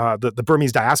 the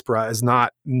Burmese diaspora is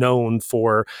not known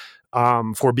for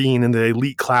being in the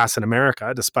elite class in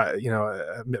America, despite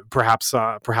perhaps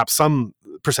some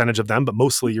percentage of them, but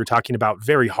mostly you're talking about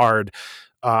very hard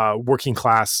working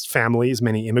class families,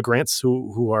 many immigrants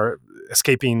who are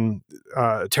escaping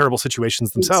terrible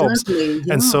situations themselves. Exactly.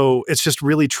 And Yeah. so it's just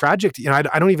really tragic.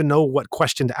 I don't even know what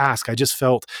question to ask. I just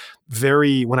felt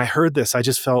when I heard this, I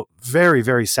just felt very,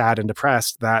 very sad and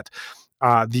depressed that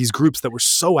these groups that were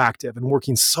so active and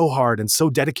working so hard and so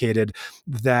dedicated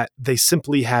that they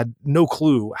simply had no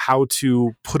clue how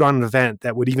to put on an event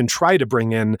that would even try to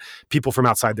bring in people from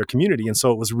outside their community. And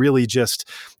so it was really just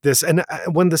this. And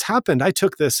when this happened, I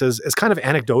took this as kind of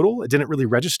anecdotal. It didn't really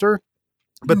register.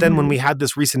 But then when we Mhm. had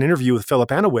this recent interview with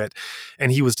Philip Anawit,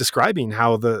 and he was describing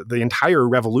how the entire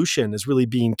revolution is really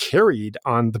being carried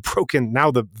on the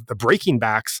breaking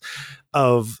backs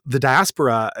of the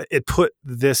diaspora, it put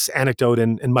this anecdote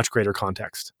in much greater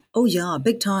context. Oh yeah,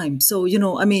 big time. So,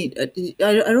 I mean,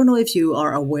 I don't know if you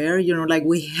are aware, like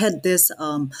we had this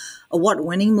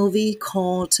award-winning movie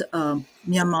called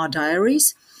Myanmar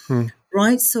Diaries, Hmm.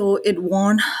 right? So it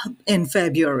won in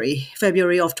February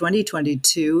of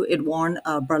 2022. It won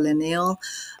a Berlinale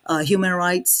Human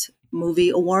Rights Movie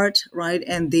Award, right?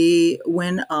 And they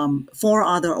win four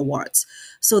other awards.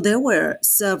 So there were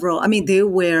several. I mean, they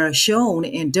were shown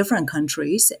in different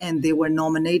countries, and they were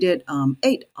nominated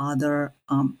eight other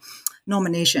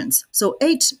nominations. So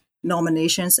eight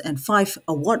nominations and five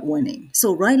award winning.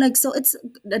 So right, like so, it's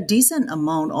a decent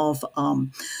amount of.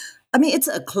 I mean,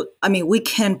 I mean, we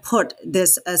can put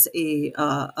this as a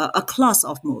class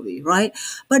of movie, right?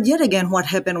 But yet again, what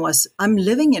happened was I'm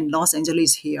living in Los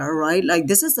Angeles here, right? Like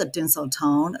this is a tinsel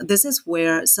town. This is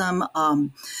where some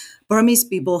Burmese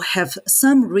people have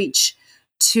some reach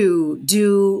to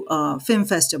do film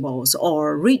festivals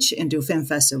or reach into film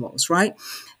festivals, right?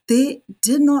 They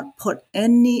did not put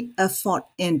any effort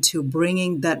into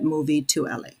bringing that movie to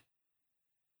LA.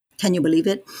 Can you believe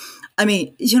it? I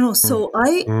mean, Mm, so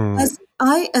I mm, as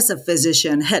I as a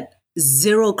physician had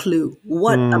zero clue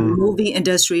what a mm, movie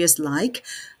industry is like.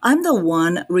 I'm the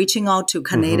one reaching out to mhm,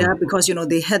 Canada because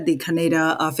they had the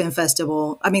Canada Film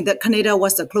Festival. I mean, that Canada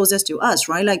was the closest to us,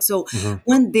 right? Like so, mhm.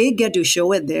 when they get to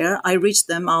show it there, I reach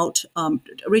out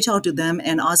to them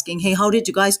and asking, hey, how did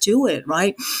you guys do it,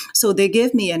 right? So they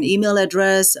gave me an email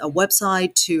address, a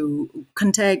website to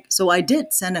contact. So I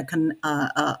did send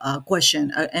a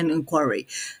question, an inquiry,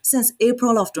 since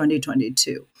April of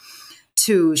 2022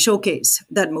 to showcase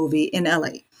that movie in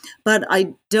LA. But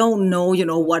I don't know,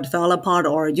 what fell apart,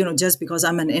 or just because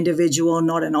I'm an individual,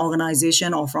 not an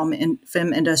organization, or from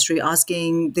film industry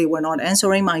asking, they were not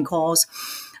answering my calls.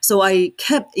 So I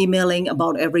kept emailing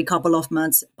about every couple of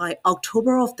months. By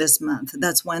October of this month,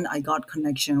 that's when I got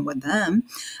connection with them.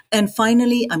 And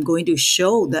finally, I'm going to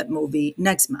show that movie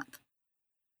next month.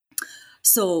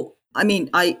 So I mean,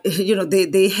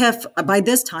 they have by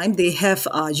this time they have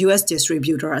a U.S.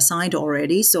 distributor assigned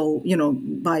already. So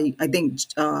by I think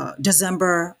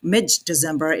mid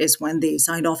December is when they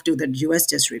signed off to the U.S.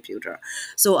 distributor.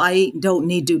 So I don't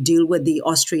need to deal with the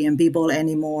Austrian people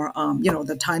anymore.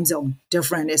 The time zone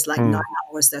different is like Mm. 9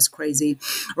 hours. That's crazy,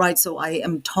 right? So I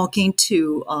am talking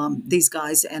to these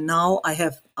guys, and now I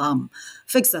have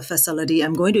fixed the facility.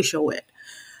 I'm going to show it.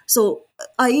 So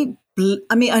I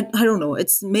mean, I don't know.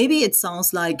 It's maybe it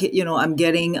sounds like I'm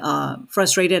getting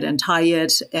frustrated and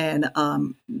tired and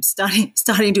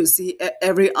starting to see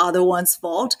every other one's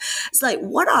fault. It's like,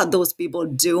 what are those people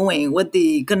doing with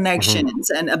the Hmm. connections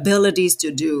and abilities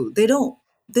to do? They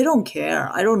don't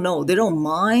care. I don't know. They don't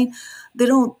mind. They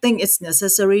don't think it's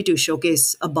necessary to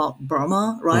showcase about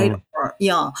Burma, right? Mm. Or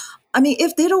yeah. I mean,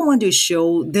 if they don't want to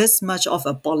show this much of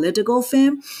a political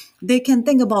film, they can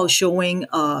think about showing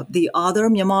the other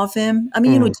Myanmar film. I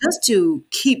mean, Mm. just to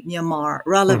keep Myanmar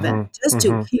relevant, Hmm. just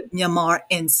to Hmm. keep Myanmar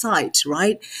in sight,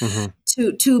 right? Hmm.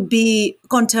 To be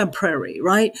contemporary,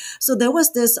 right? So there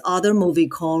was this other movie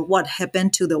called What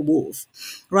Happened to the Wolf,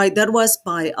 right? That was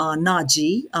by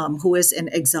Naji, who is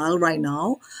in exile right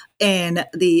now, and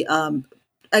the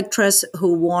actress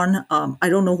who won I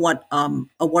don't know what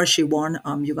award she won.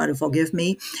 You got to forgive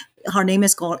me. Her name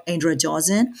is called Andrea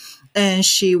Johnson, and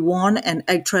she won an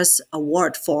actress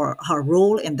award for her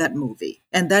role in that movie.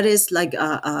 And that is like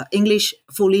a English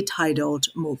fully titled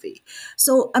movie.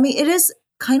 So I mean, it is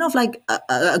kind of like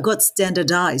a good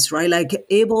standardized, right? Like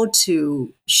able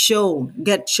to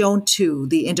get shown to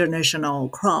the international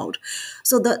crowd.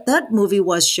 So that movie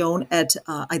was shown at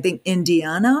I think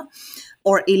Indiana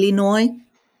or Illinois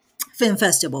Film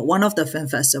Festival, one of the film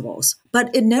festivals,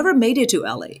 but it never made it to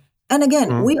LA. And again,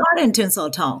 Mm. we are in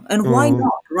Tinseltown, and why Mm.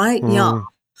 not, right? Yeah, Mm.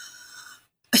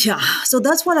 yeah. So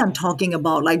that's what I'm talking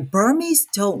about. Like Burmese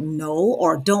don't know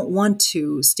or don't want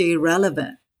to stay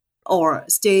relevant or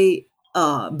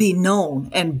be known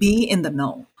and be in the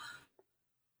know.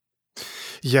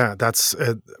 Yeah, that's.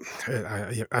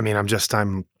 I mean,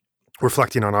 I'm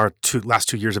reflecting on our last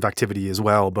 2 years of activity as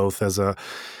well, both as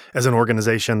an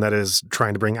organization that is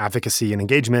trying to bring advocacy and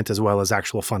engagement as well as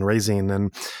actual fundraising.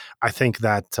 And I think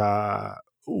that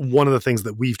one of the things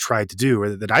that we've tried to do,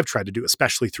 or that I've tried to do,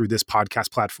 especially through this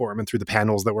podcast platform and through the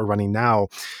panels that we're running now,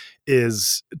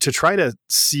 is to try to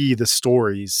see the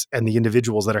stories and the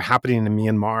individuals that are happening in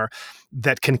Myanmar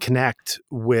that can connect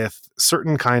with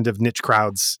certain kind of niche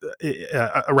crowds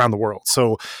around the world.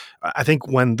 So I think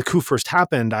when the coup first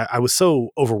happened, I was so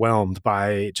overwhelmed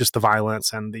by just the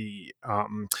violence and the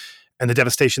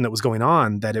devastation that was going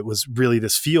on, that it was really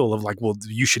this feel of like, well,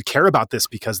 you should care about this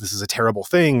because this is a terrible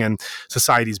thing and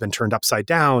society's been turned upside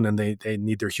down and they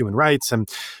need their human rights. And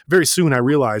very soon I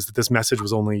realized that this message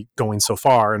was only going so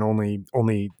far and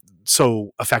only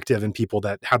so effective in people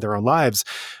that had their own lives.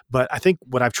 But I think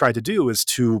what I've tried to do is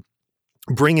to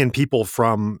bring in people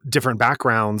from different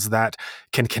backgrounds that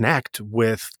can connect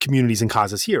with communities and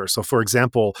causes here. So, for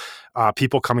example,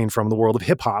 people coming from the world of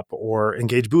hip hop or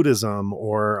engaged Buddhism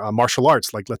or martial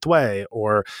arts like Letwe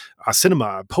or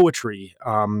cinema, poetry,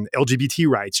 LGBT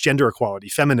rights, gender equality,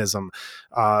 feminism.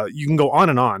 You can go on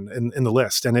and on in the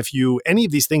list. And if you any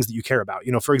of these things that you care about,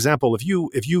 for example, if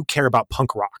you care about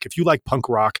punk rock, if you like punk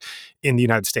rock in the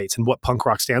United States and what punk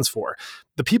rock stands for,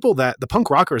 the punk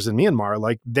rockers in Myanmar,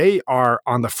 like they are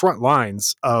on the front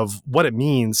lines of what it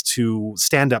means to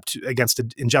stand up against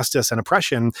injustice and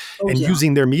oppression, Oh and yeah.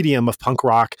 using their medium of punk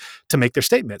rock to make their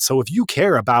statement. So if you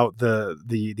care about the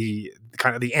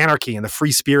kind of the anarchy and the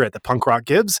free spirit that punk rock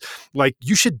gives, like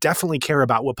you should definitely care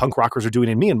about what punk rockers are doing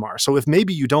in Myanmar. So if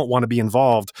maybe you don't want to be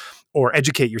involved or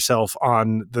educate yourself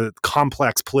on the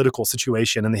complex political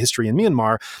situation and the history in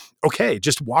Myanmar, okay,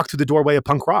 just walk through the doorway of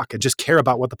punk rock and just care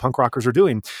about what the punk rockers are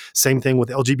doing. Same thing with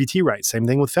LGBT rights, same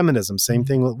thing with feminism, same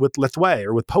thing with Lethwei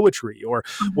or with poetry or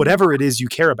Mhm. whatever it is you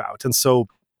care about. And so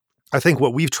I think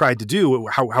what we've tried to do,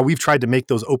 how we've tried to make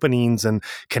those openings and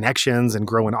connections and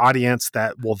grow an audience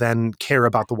that will then care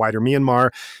about the wider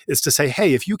Myanmar, is to say,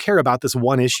 hey, if you care about this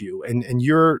one issue and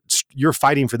you're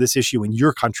fighting for this issue in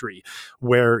your country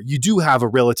where you do have a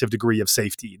relative degree of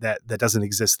safety that doesn't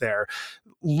exist there,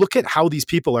 look at how these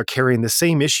people are carrying the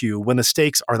same issue when the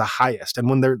stakes are the highest and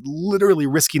when they're literally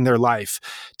risking their life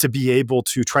to be able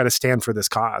to try to stand for this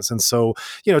cause. And so,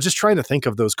 just trying to think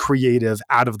of those creative,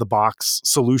 out of the box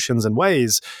solutions and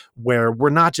ways where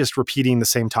we're not just repeating the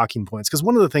same talking points. Because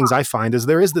one of the things I find is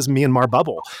there is this Myanmar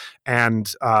bubble, and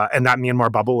that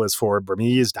Myanmar bubble is for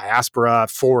Burmese, diaspora,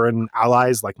 foreign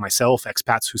allies like myself myself,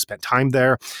 expats who spent time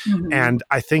there. And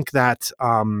I think that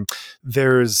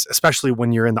there's, especially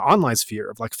when you're in the online sphere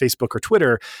of like Facebook or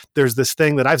Twitter, there's this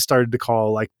thing that I've started to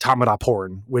call like Tamada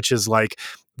porn, which is like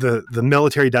the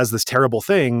military does this terrible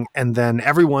thing, and then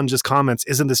everyone just comments,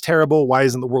 isn't this terrible? Why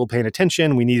isn't the world paying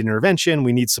attention? We need intervention.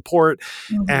 We need support.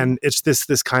 And it's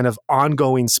this kind of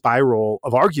ongoing spiral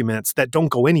of arguments that don't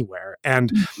go anywhere.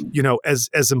 And, you know,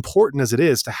 as important as it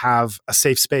is to have a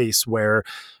safe space where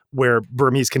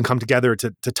Burmese can come together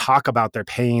to talk about their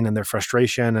pain and their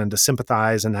frustration and to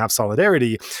sympathize and have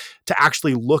solidarity, to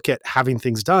actually look at having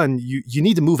things done, you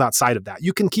need to move outside of that.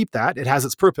 You can keep that. It has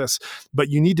its purpose, but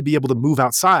you need to be able to move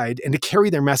outside and to carry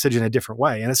their message in a different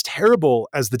way. And as terrible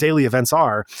as the daily events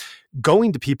are,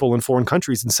 going to people in foreign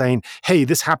countries and saying, hey,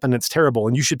 this happened, it's terrible,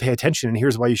 and you should pay attention, and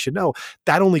here's why you should know,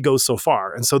 that only goes so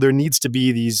far. And so there needs to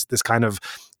be this kind of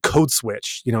code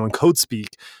switch, you know, in code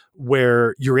speak,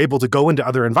 where you're able to go into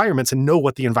other environments and know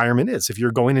what the environment is. If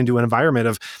you're going into an environment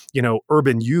of, you know,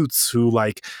 urban youths who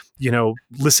like, you know,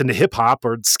 listen to hip hop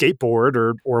or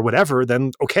skateboard or whatever,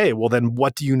 then okay, well then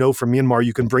what do you know from Myanmar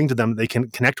you can bring to them that they can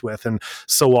connect with? And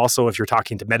so also if you're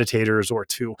talking to meditators or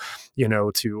to, you know,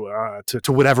 to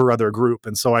whatever other group.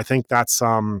 And so I think that's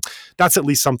at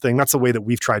least something, that's the way that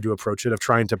we've tried to approach it, of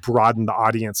trying to broaden the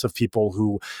audience of people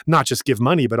who not just give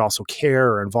money, but also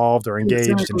care or involved or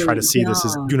engaged and try to see this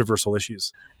as universal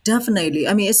issues. Definitely.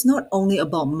 I mean, it's not only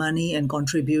about money and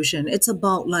contribution. It's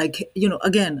about like, you know,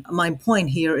 again, my point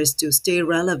here is to stay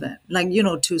relevant, like, you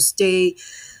know, to stay,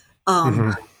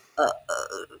 I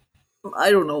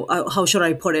don't know, how should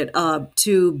I put it,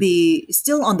 to be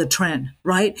still on the trend,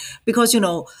 right? Because, you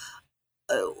know,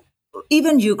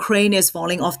 even Ukraine is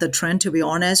falling off the trend, to be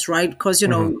honest, right? Because, you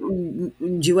know,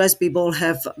 US people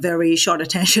have very short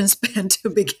attention span to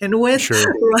begin with,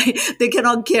 right? They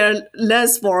cannot care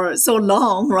less for so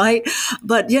long, right?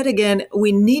 But yet again,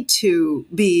 we need to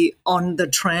be on the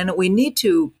trend. We need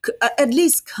to at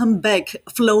least come back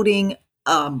floating.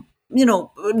 You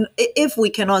know, if we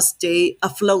cannot stay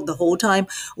afloat the whole time,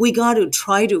 we got to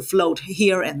try to float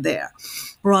here and there,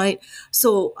 right?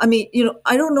 So, I mean, you know,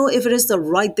 I don't know if it is the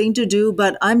right thing to do,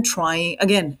 but I'm trying.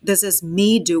 Again, this is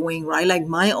me doing, right? Like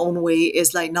my own way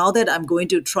is like, now that I'm going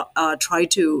to try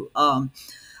to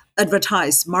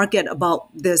advertise, market about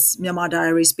this Myanmar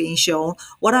Diaries being shown,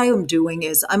 what I am doing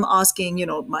is I'm asking, you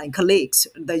know, my colleagues,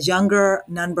 the younger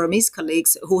non-Burmese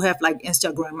colleagues who have like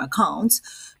Instagram accounts,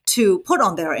 to put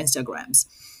on their Instagrams.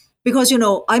 Because, you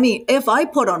know, I mean, if I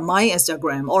put on my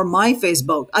Instagram or my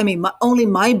Facebook, I mean, only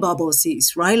my bubble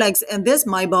sees, right? Like, and this,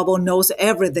 my bubble knows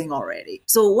everything already.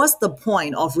 So what's the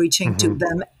point of reaching to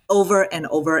them over and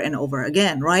over and over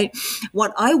again, right?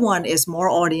 What I want is more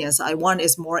audience. I want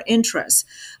is more interest.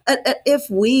 If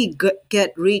we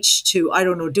get reached to, I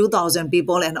don't know, 2,000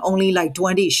 people and only like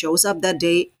 20 shows up that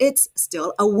day, it's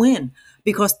still a win,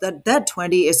 because that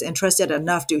 20 is interested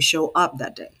enough to show up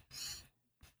that day.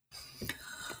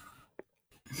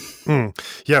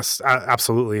 Yes,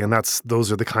 absolutely. And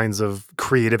those are the kinds of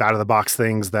creative out of the box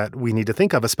things that we need to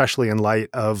think of, especially in light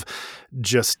of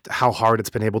just how hard it's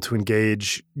been able to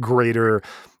engage greater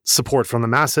support from the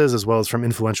masses as well as from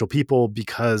influential people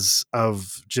because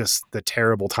of just the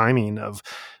terrible timing of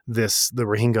the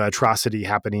Rohingya atrocity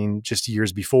happening just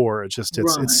years before.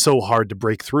 It's so hard to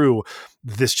break through.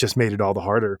 This just made it all the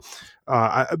harder.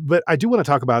 But I do want to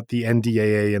talk about the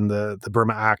NDAA and the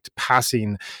Burma Act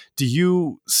passing. Do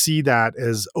you see that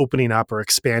as opening up or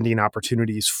expanding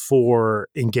opportunities for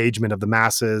engagement of the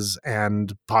masses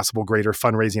and possible greater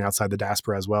fundraising outside the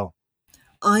diaspora as well?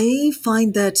 I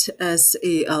find that as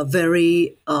a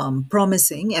very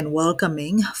promising and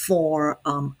welcoming for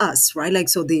us, right? Like,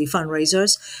 so the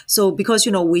fundraisers. So because,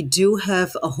 you know, we do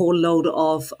have a whole load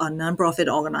of nonprofit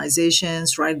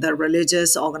organizations, right? The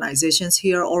religious organizations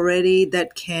here already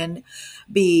that can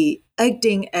be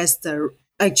acting as the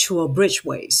actual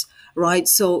bridgeways. Right.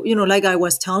 So, you know, like I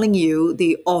was telling you,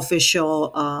 the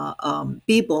official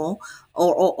people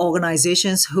or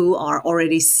organizations who are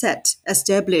already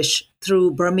established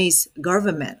through Burmese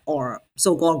government or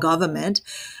so-called government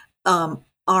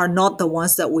are not the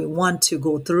ones that we want to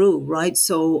go through. Right.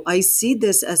 So I see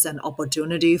this as an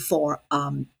opportunity for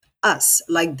us,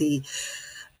 like the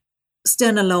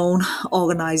standalone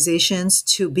organizations,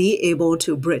 to be able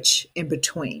to bridge in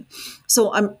between.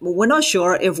 So we're not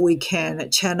sure if we can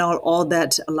channel all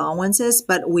that allowances,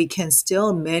 but we can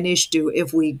still manage to,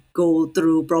 if we go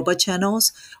through proper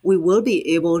channels, we will be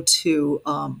able to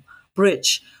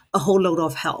bridge a whole load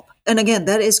of help. And again,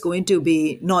 that is going to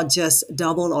be not just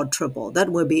double or triple.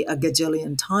 That will be a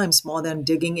gajillion times more than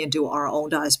digging into our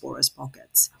own diaspora's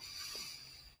pockets.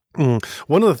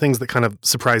 One of the things that kind of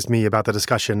surprised me about the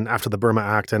discussion after the Burma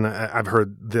Act, and I've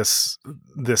heard this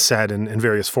said in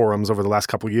various forums over the last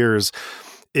couple of years,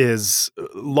 is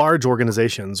large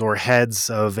organizations or heads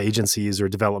of agencies or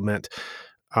development,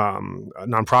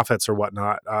 nonprofits or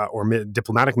whatnot, or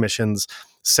diplomatic missions,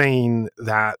 saying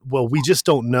that, well, we just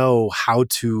don't know how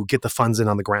to get the funds in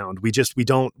on the ground.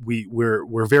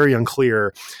 We're very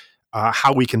unclear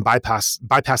how we can bypass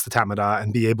the Tatmadaw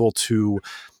and be able to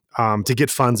get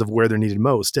funds of where they're needed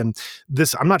most. And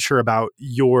this, I'm not sure about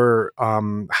your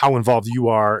how involved you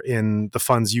are in the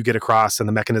funds you get across and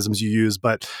the mechanisms you use,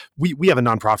 but we have a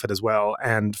nonprofit as well.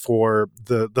 And for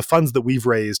the funds that we've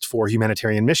raised for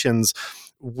humanitarian missions,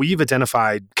 we've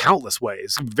identified countless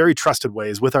ways, very trusted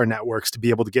ways with our networks to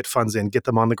be able to get funds in, get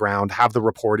them on the ground, have the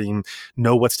reporting,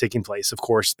 know what's taking place. Of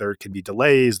course, there can be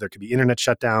delays, there could be internet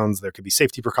shutdowns, there could be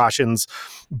safety precautions,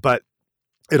 but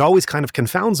it always kind of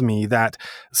confounds me that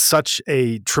such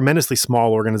a tremendously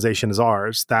small organization as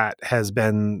ours that has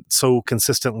been so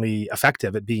consistently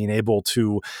effective at being able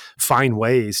to find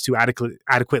ways to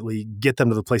adequately get them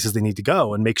to the places they need to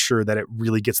go and make sure that it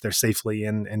really gets there safely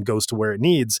and goes to where it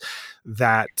needs,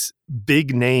 that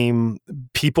big name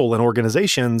people and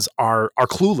organizations are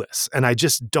clueless. And I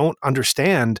just don't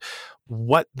understand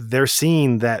what they're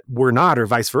seeing that we're not, or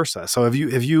vice versa. So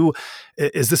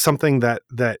is this something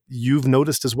that you've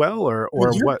noticed as well, or Yeah,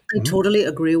 what? I totally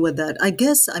agree with that. I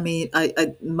guess, I mean,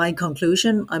 my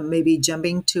conclusion, I'm maybe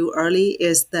jumping too early,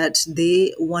 is that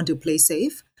they want to play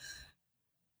safe.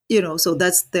 So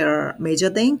that's their major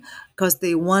thing, because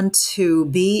they want to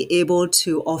be able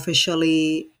to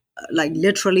officially, like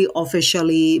literally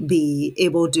officially be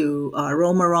able to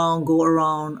roam around, go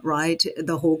around, right,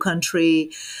 the whole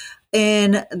country.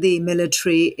 And the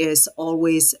military is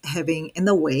always having in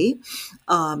the way,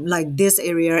 like this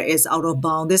area is out of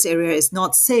bound, this area is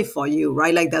not safe for you,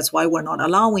 right? Like that's why we're not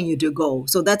allowing you to go.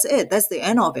 So that's it, that's the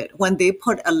end of it. When they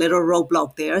put a little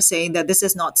roadblock there saying that this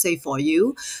is not safe for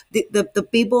you, the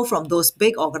people from those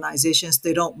big organizations,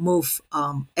 they don't move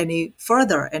any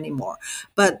further anymore.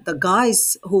 But the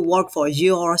guys who work for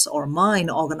yours or mine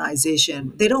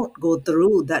organization, they don't go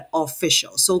through that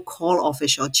official, so-called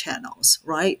official channels,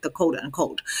 right? The quote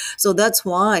unquote. So that's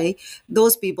why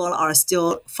those people are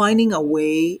still finding a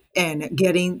way and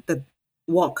getting the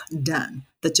work done,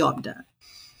 the job done.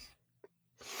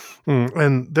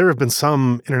 And there have been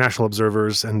some international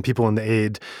observers and people in the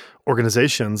aid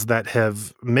organizations that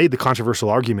have made the controversial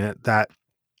argument that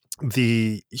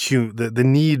the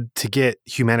need to get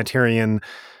humanitarian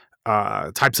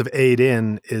types of aid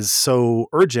in is so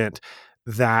urgent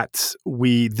that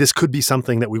this could be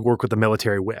something that we work with the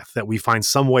military with, that we find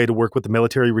some way to work with the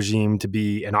military regime to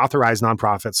be an authorized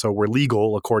nonprofit. So we're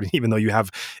legal even though you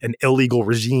have an illegal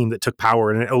regime that took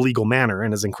power in an illegal manner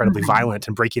and is incredibly violent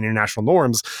and breaking international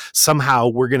norms. Somehow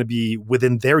we're going to be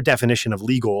within their definition of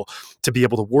legal to be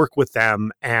able to work with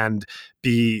them and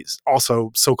be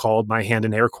also so-called, my hand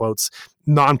in air quotes,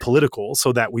 non-political,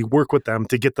 so that we work with them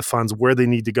to get the funds where they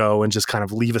need to go and just kind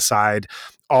of leave aside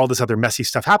all this other messy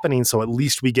stuff happening. So at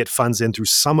least we get funds in through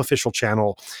some official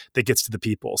channel that gets to the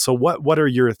people. So what are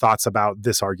your thoughts about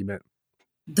this argument?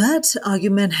 That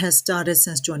argument has started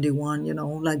since 21,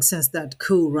 like since that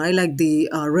coup, right? Like the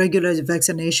regular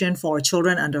vaccination for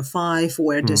children under 5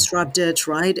 were disrupted,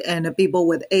 right? And the people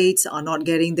with AIDS are not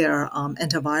getting their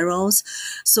antivirals.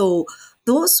 So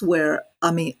those were,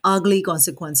 I mean, ugly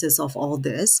consequences of all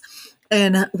this.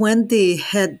 And when they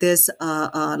had this,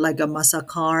 like a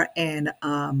massacre and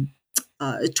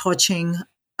torching,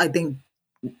 I think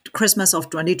Christmas of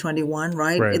 2021,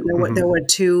 right? Right. There were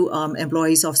 2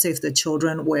 employees of Save the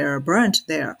Children were burnt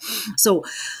there. So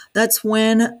that's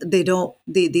when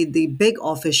the big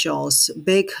officials,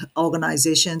 big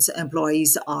organizations,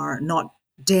 employees are not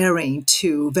daring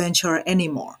to venture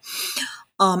anymore.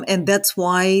 And that's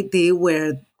why they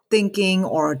were thinking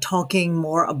or talking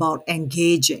more about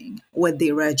engaging with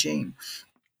the regime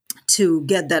to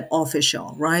get that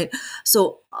official, right?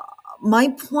 So my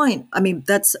point, I mean,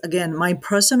 that's again, my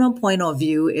personal point of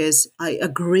view is I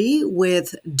agree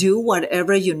with do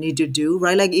whatever you need to do,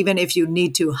 right? Like even if you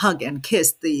need to hug and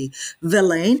kiss the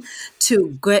villain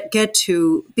to get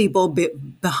to people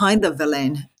behind the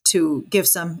villain to give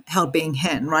some helping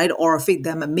hand, right? Or feed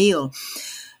them a meal,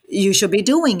 you should be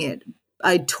doing it.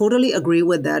 I totally agree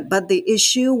with that. But the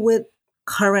issue with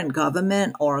current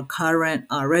government or current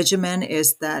regimen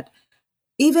is that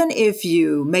even if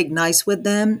you make nice with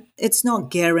them, it's not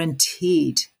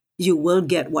guaranteed you will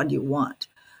get what you want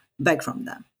back from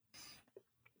them.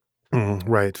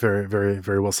 Right. Very, very,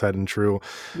 very well said and true.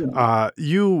 Yeah.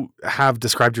 You have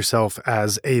described yourself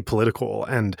as apolitical,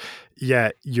 and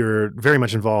yet you're very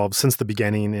much involved since the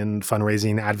beginning in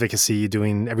fundraising, advocacy,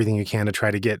 doing everything you can to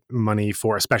try to get money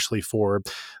for, especially for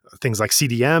things like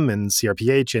CDM and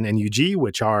CRPH and NUG,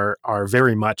 which are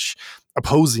very much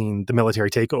opposing the military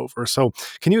takeover. So,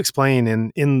 can you explain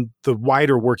in the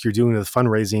wider work you're doing with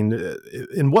fundraising,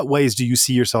 in what ways do you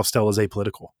see yourself still as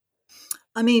apolitical?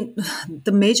 I mean,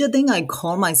 the major thing I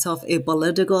call myself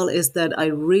apolitical is that I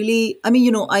really,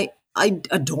 I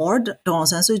adored Dawn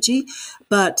San Suu Kyi,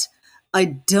 but I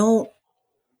don't,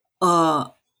 uh,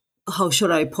 how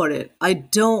should I put it? I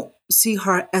don't see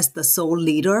her as the sole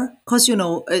leader because,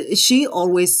 she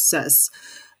always says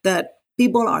that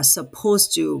people are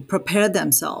supposed to prepare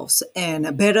themselves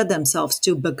and better themselves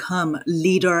to become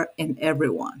leader in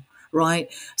everyone,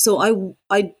 right? So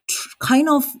kind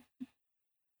of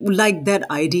like that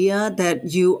idea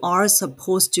that you are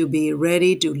supposed to be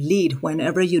ready to lead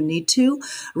whenever you need to,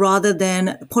 rather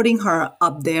than putting her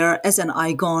up there as an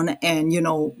icon and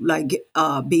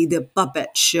be the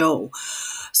puppet show.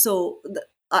 So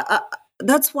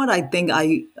that's what I think.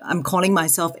 I'm calling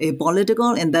myself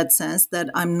apolitical in that sense,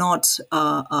 that I'm not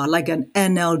like an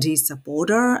NLD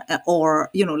supporter,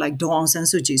 or like Dawn San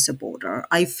Suu Kyi supporter.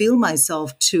 I feel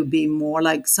myself to be more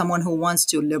like someone who wants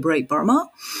to liberate Burma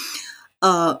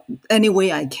uh, any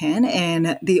way I can.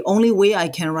 And the only way I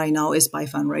can right now is by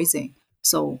fundraising.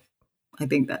 So I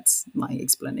think that's my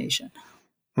explanation.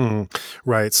 Mm,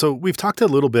 right. So we've talked a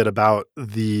little bit about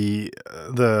the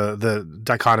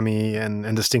dichotomy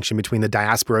and distinction between the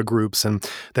diaspora groups and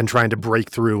then trying to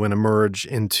break through and emerge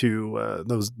into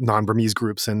those non-Burmese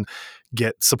groups and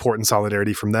get support and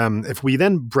solidarity from them. If we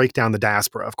then break down the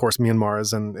diaspora, of course, Myanmar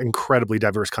is an incredibly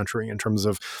diverse country in terms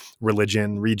of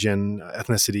religion, region,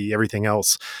 ethnicity, everything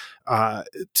else.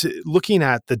 Looking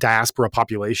at the diaspora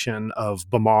population of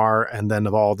Bamar and then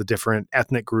of all the different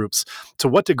ethnic groups, to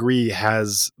what degree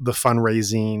has the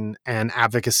fundraising and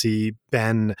advocacy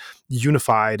been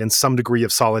unified in some degree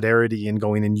of solidarity and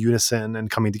going in unison and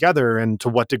coming together? And to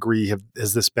what degree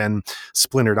has this been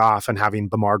splintered off and having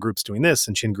Bamar groups doing this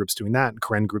and Chin groups doing that and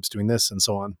Karen groups doing this and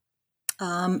so on?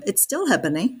 It's still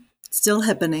happening. Still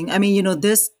happening. I mean,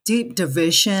 this deep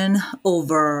division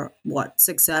over what,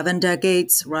 6, 7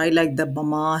 decades, right? Like the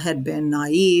Burma had been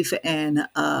naive and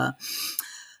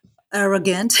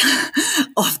arrogant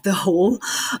of the whole.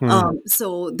 Hmm.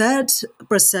 So that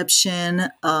perception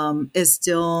is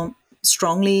still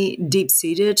strongly deep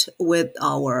seated with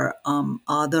our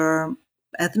other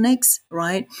ethnics,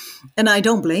 right? And I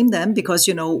don't blame them because,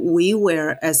 we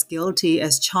were as guilty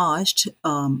as charged.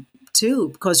 Too,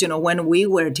 because when we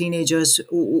were teenagers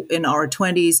in our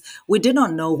 20s, we did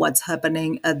not know what's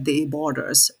happening at the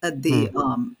borders, at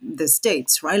Hmm. the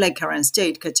states, right? Like Karen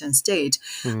State, Kachin State,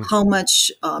 Hmm. how much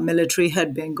military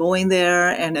had been going there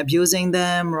and abusing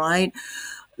them, right?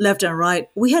 Left and right.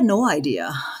 We had no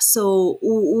idea. So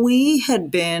we had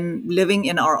been living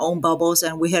in our own bubbles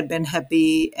and we had been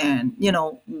happy, and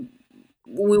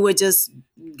we were just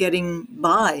getting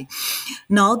by.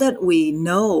 Now that we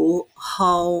know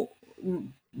how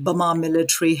Burma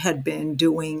military had been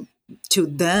doing to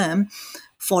them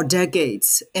for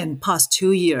decades and past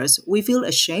 2 years, we feel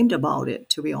ashamed about it,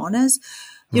 to be honest.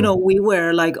 Hmm. We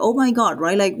were like, oh my God,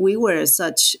 right? Like we were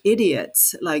such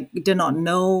idiots, like did not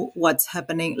know what's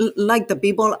happening. Like the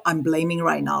people I'm blaming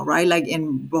right now, right? Like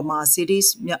in Burma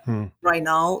cities, yeah, Hmm. right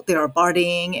now they are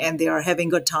partying and they are having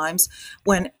good times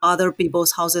when other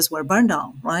people's houses were burned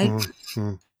down, right? Hmm.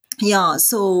 Hmm. Yeah.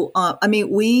 So, I mean,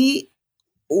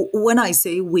 when I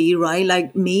say we, right,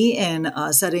 like me and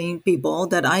certain people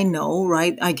that I know,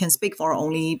 right, I can speak for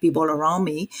only people around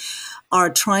me, are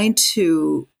trying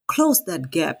to close that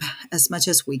gap as much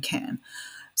as we can.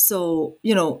 So,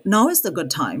 now is the good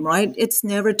time, right? It's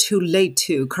never too late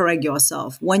to correct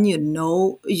yourself. When you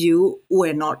know you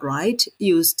were not right,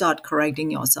 you start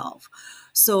correcting yourself.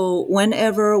 So,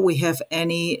 whenever we have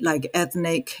any like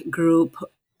ethnic group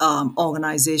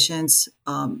organizations,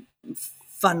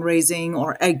 fundraising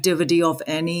or activity of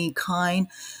any kind,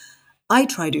 I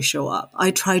try to show up. I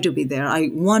try to be there. I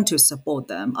want to support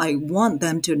them. I want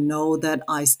them to know that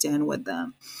I stand with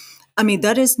them. I mean,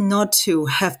 that is not to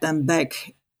have them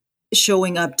back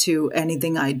showing up to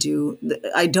anything I do.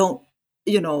 I don't,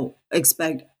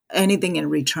 expect anything in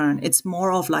return. It's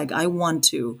more of like I want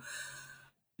to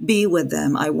be with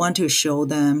them. I want to show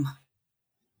them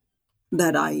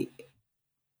that I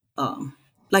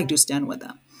like to stand with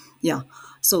them. Yeah.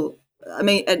 So I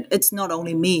mean, it's not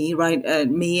only me, right?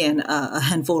 Me and a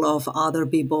handful of other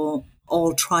people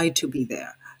all try to be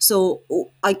there. So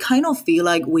I kind of feel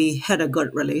like we had a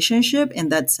good relationship in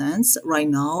that sense right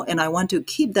now, and I want to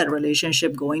keep that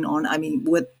relationship going on. I mean,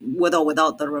 with or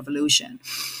without the revolution,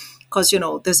 because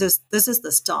this is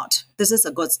the start. This is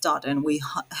a good start, and we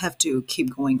have to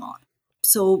keep going on.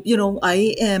 So,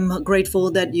 I am grateful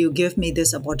that you give me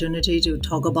this opportunity to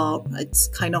talk about. It's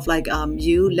kind of like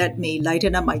you let me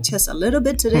lighten up my chest a little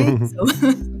bit today. So,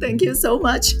 thank you so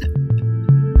much.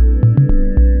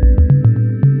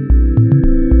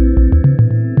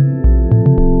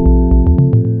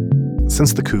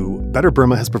 Since the coup, Better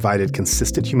Burma has provided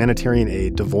consistent humanitarian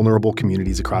aid to vulnerable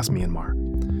communities across Myanmar.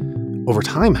 Over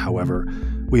time, however,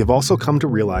 we have also come to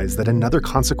realize that another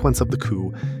consequence of the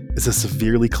coup is a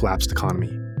severely collapsed economy.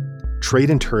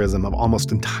 Trade and tourism have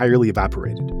almost entirely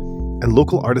evaporated, and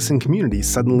local artisan communities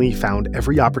suddenly found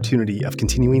every opportunity of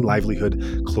continuing livelihood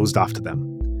closed off to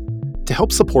them. To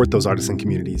help support those artisan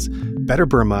communities, Better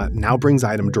Burma now brings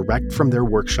items direct from their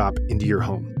workshop into your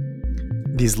home.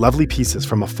 These lovely pieces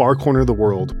from a far corner of the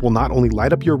world will not only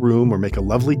light up your room or make a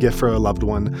lovely gift for a loved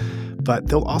one, but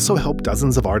they'll also help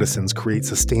dozens of artisans create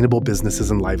sustainable businesses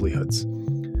and livelihoods.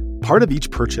 Part of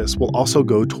each purchase will also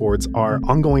go towards our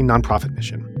ongoing nonprofit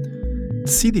mission.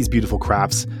 To see these beautiful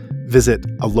crafts, visit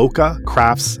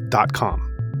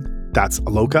alokacrafts.com. That's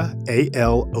Aloka,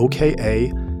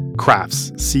 A-L-O-K-A,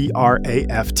 crafts,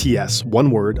 C-R-A-F-T-S, one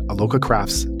word,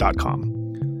 alokacrafts.com.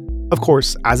 Of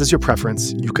course, as is your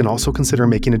preference, you can also consider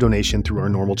making a donation through our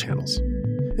normal channels.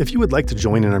 If you would like to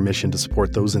join in our mission to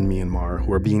support those in Myanmar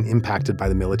who are being impacted by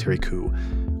the military coup,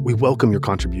 we welcome your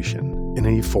contribution in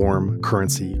any form,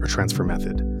 currency, or transfer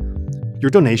method.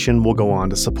 Your donation will go on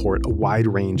to support a wide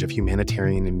range of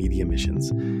humanitarian and media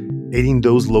missions, aiding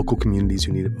those local communities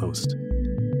who need it most.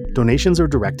 Donations are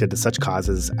directed to such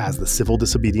causes as the Civil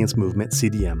Disobedience Movement,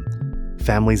 CDM,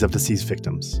 families of deceased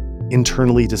victims,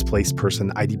 internally displaced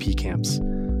person IDP camps,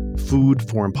 food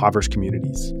for impoverished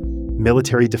communities,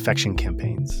 military defection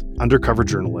campaigns, undercover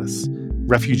journalists,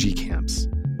 refugee camps,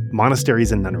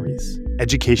 monasteries and nunneries,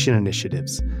 education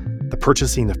initiatives, the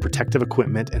purchasing of protective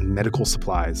equipment and medical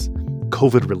supplies,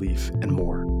 COVID relief, and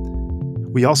more.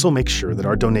 We also make sure that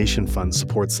our donation fund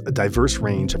supports a diverse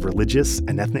range of religious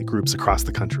and ethnic groups across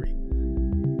the country.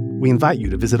 We invite you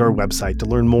to visit our website to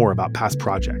learn more about past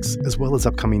projects as well as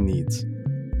upcoming needs.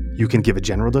 You can give a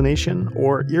general donation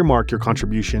or earmark your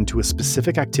contribution to a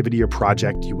specific activity or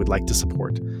project you would like to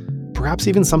support, perhaps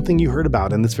even something you heard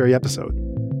about in this very episode.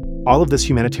 All of this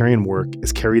humanitarian work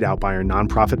is carried out by our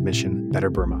nonprofit mission, Better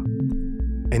Burma.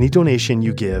 Any donation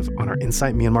you give on our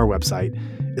Insight Myanmar website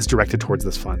is directed towards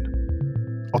this fund.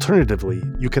 Alternatively,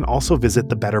 you can also visit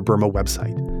the Better Burma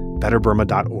website,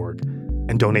 betterburma.org,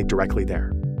 and donate directly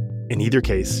there. In either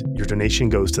case, your donation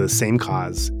goes to the same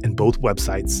cause, and both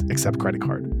websites accept credit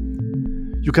card.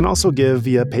 You can also give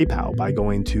via PayPal by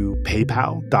going to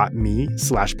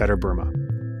paypal.me/betterburma.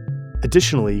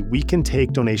 Additionally, we can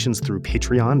take donations through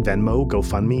Patreon, Venmo,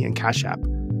 GoFundMe, and Cash App.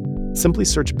 Simply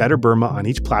search Better Burma on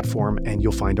each platform and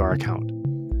you'll find our account.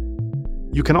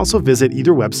 You can also visit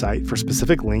either website for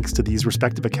specific links to these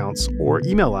respective accounts or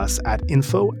email us at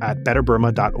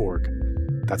info@betterburma.org.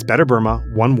 That's Better Burma,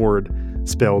 one word,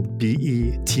 spelled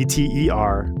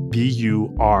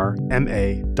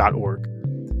BETTERBURMA.org.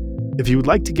 If you would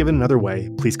like to give it another way,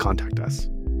 please contact us.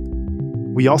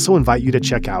 We also invite you to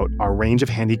check out our range of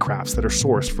handicrafts that are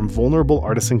sourced from vulnerable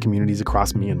artisan communities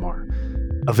across Myanmar,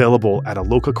 available at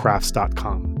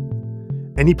alokacrafts.com.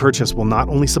 Any purchase will not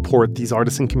only support these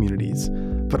artisan communities,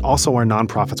 but also our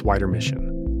nonprofit's wider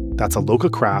mission. That's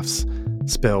Aloka Crafts,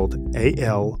 spelled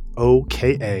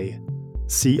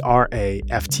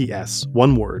ALOKACRAFTS,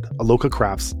 one word,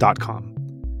 alokacrafts.com.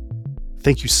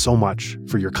 Thank you so much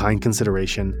for your kind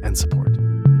consideration and support.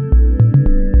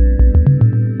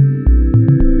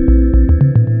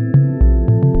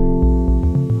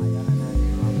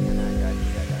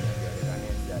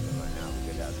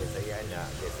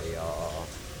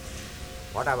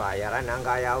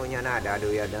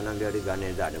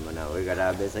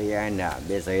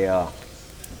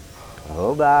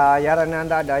 Oba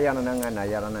yarananda dayananga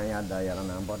yaranaya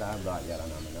dayanam boda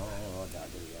yaranamano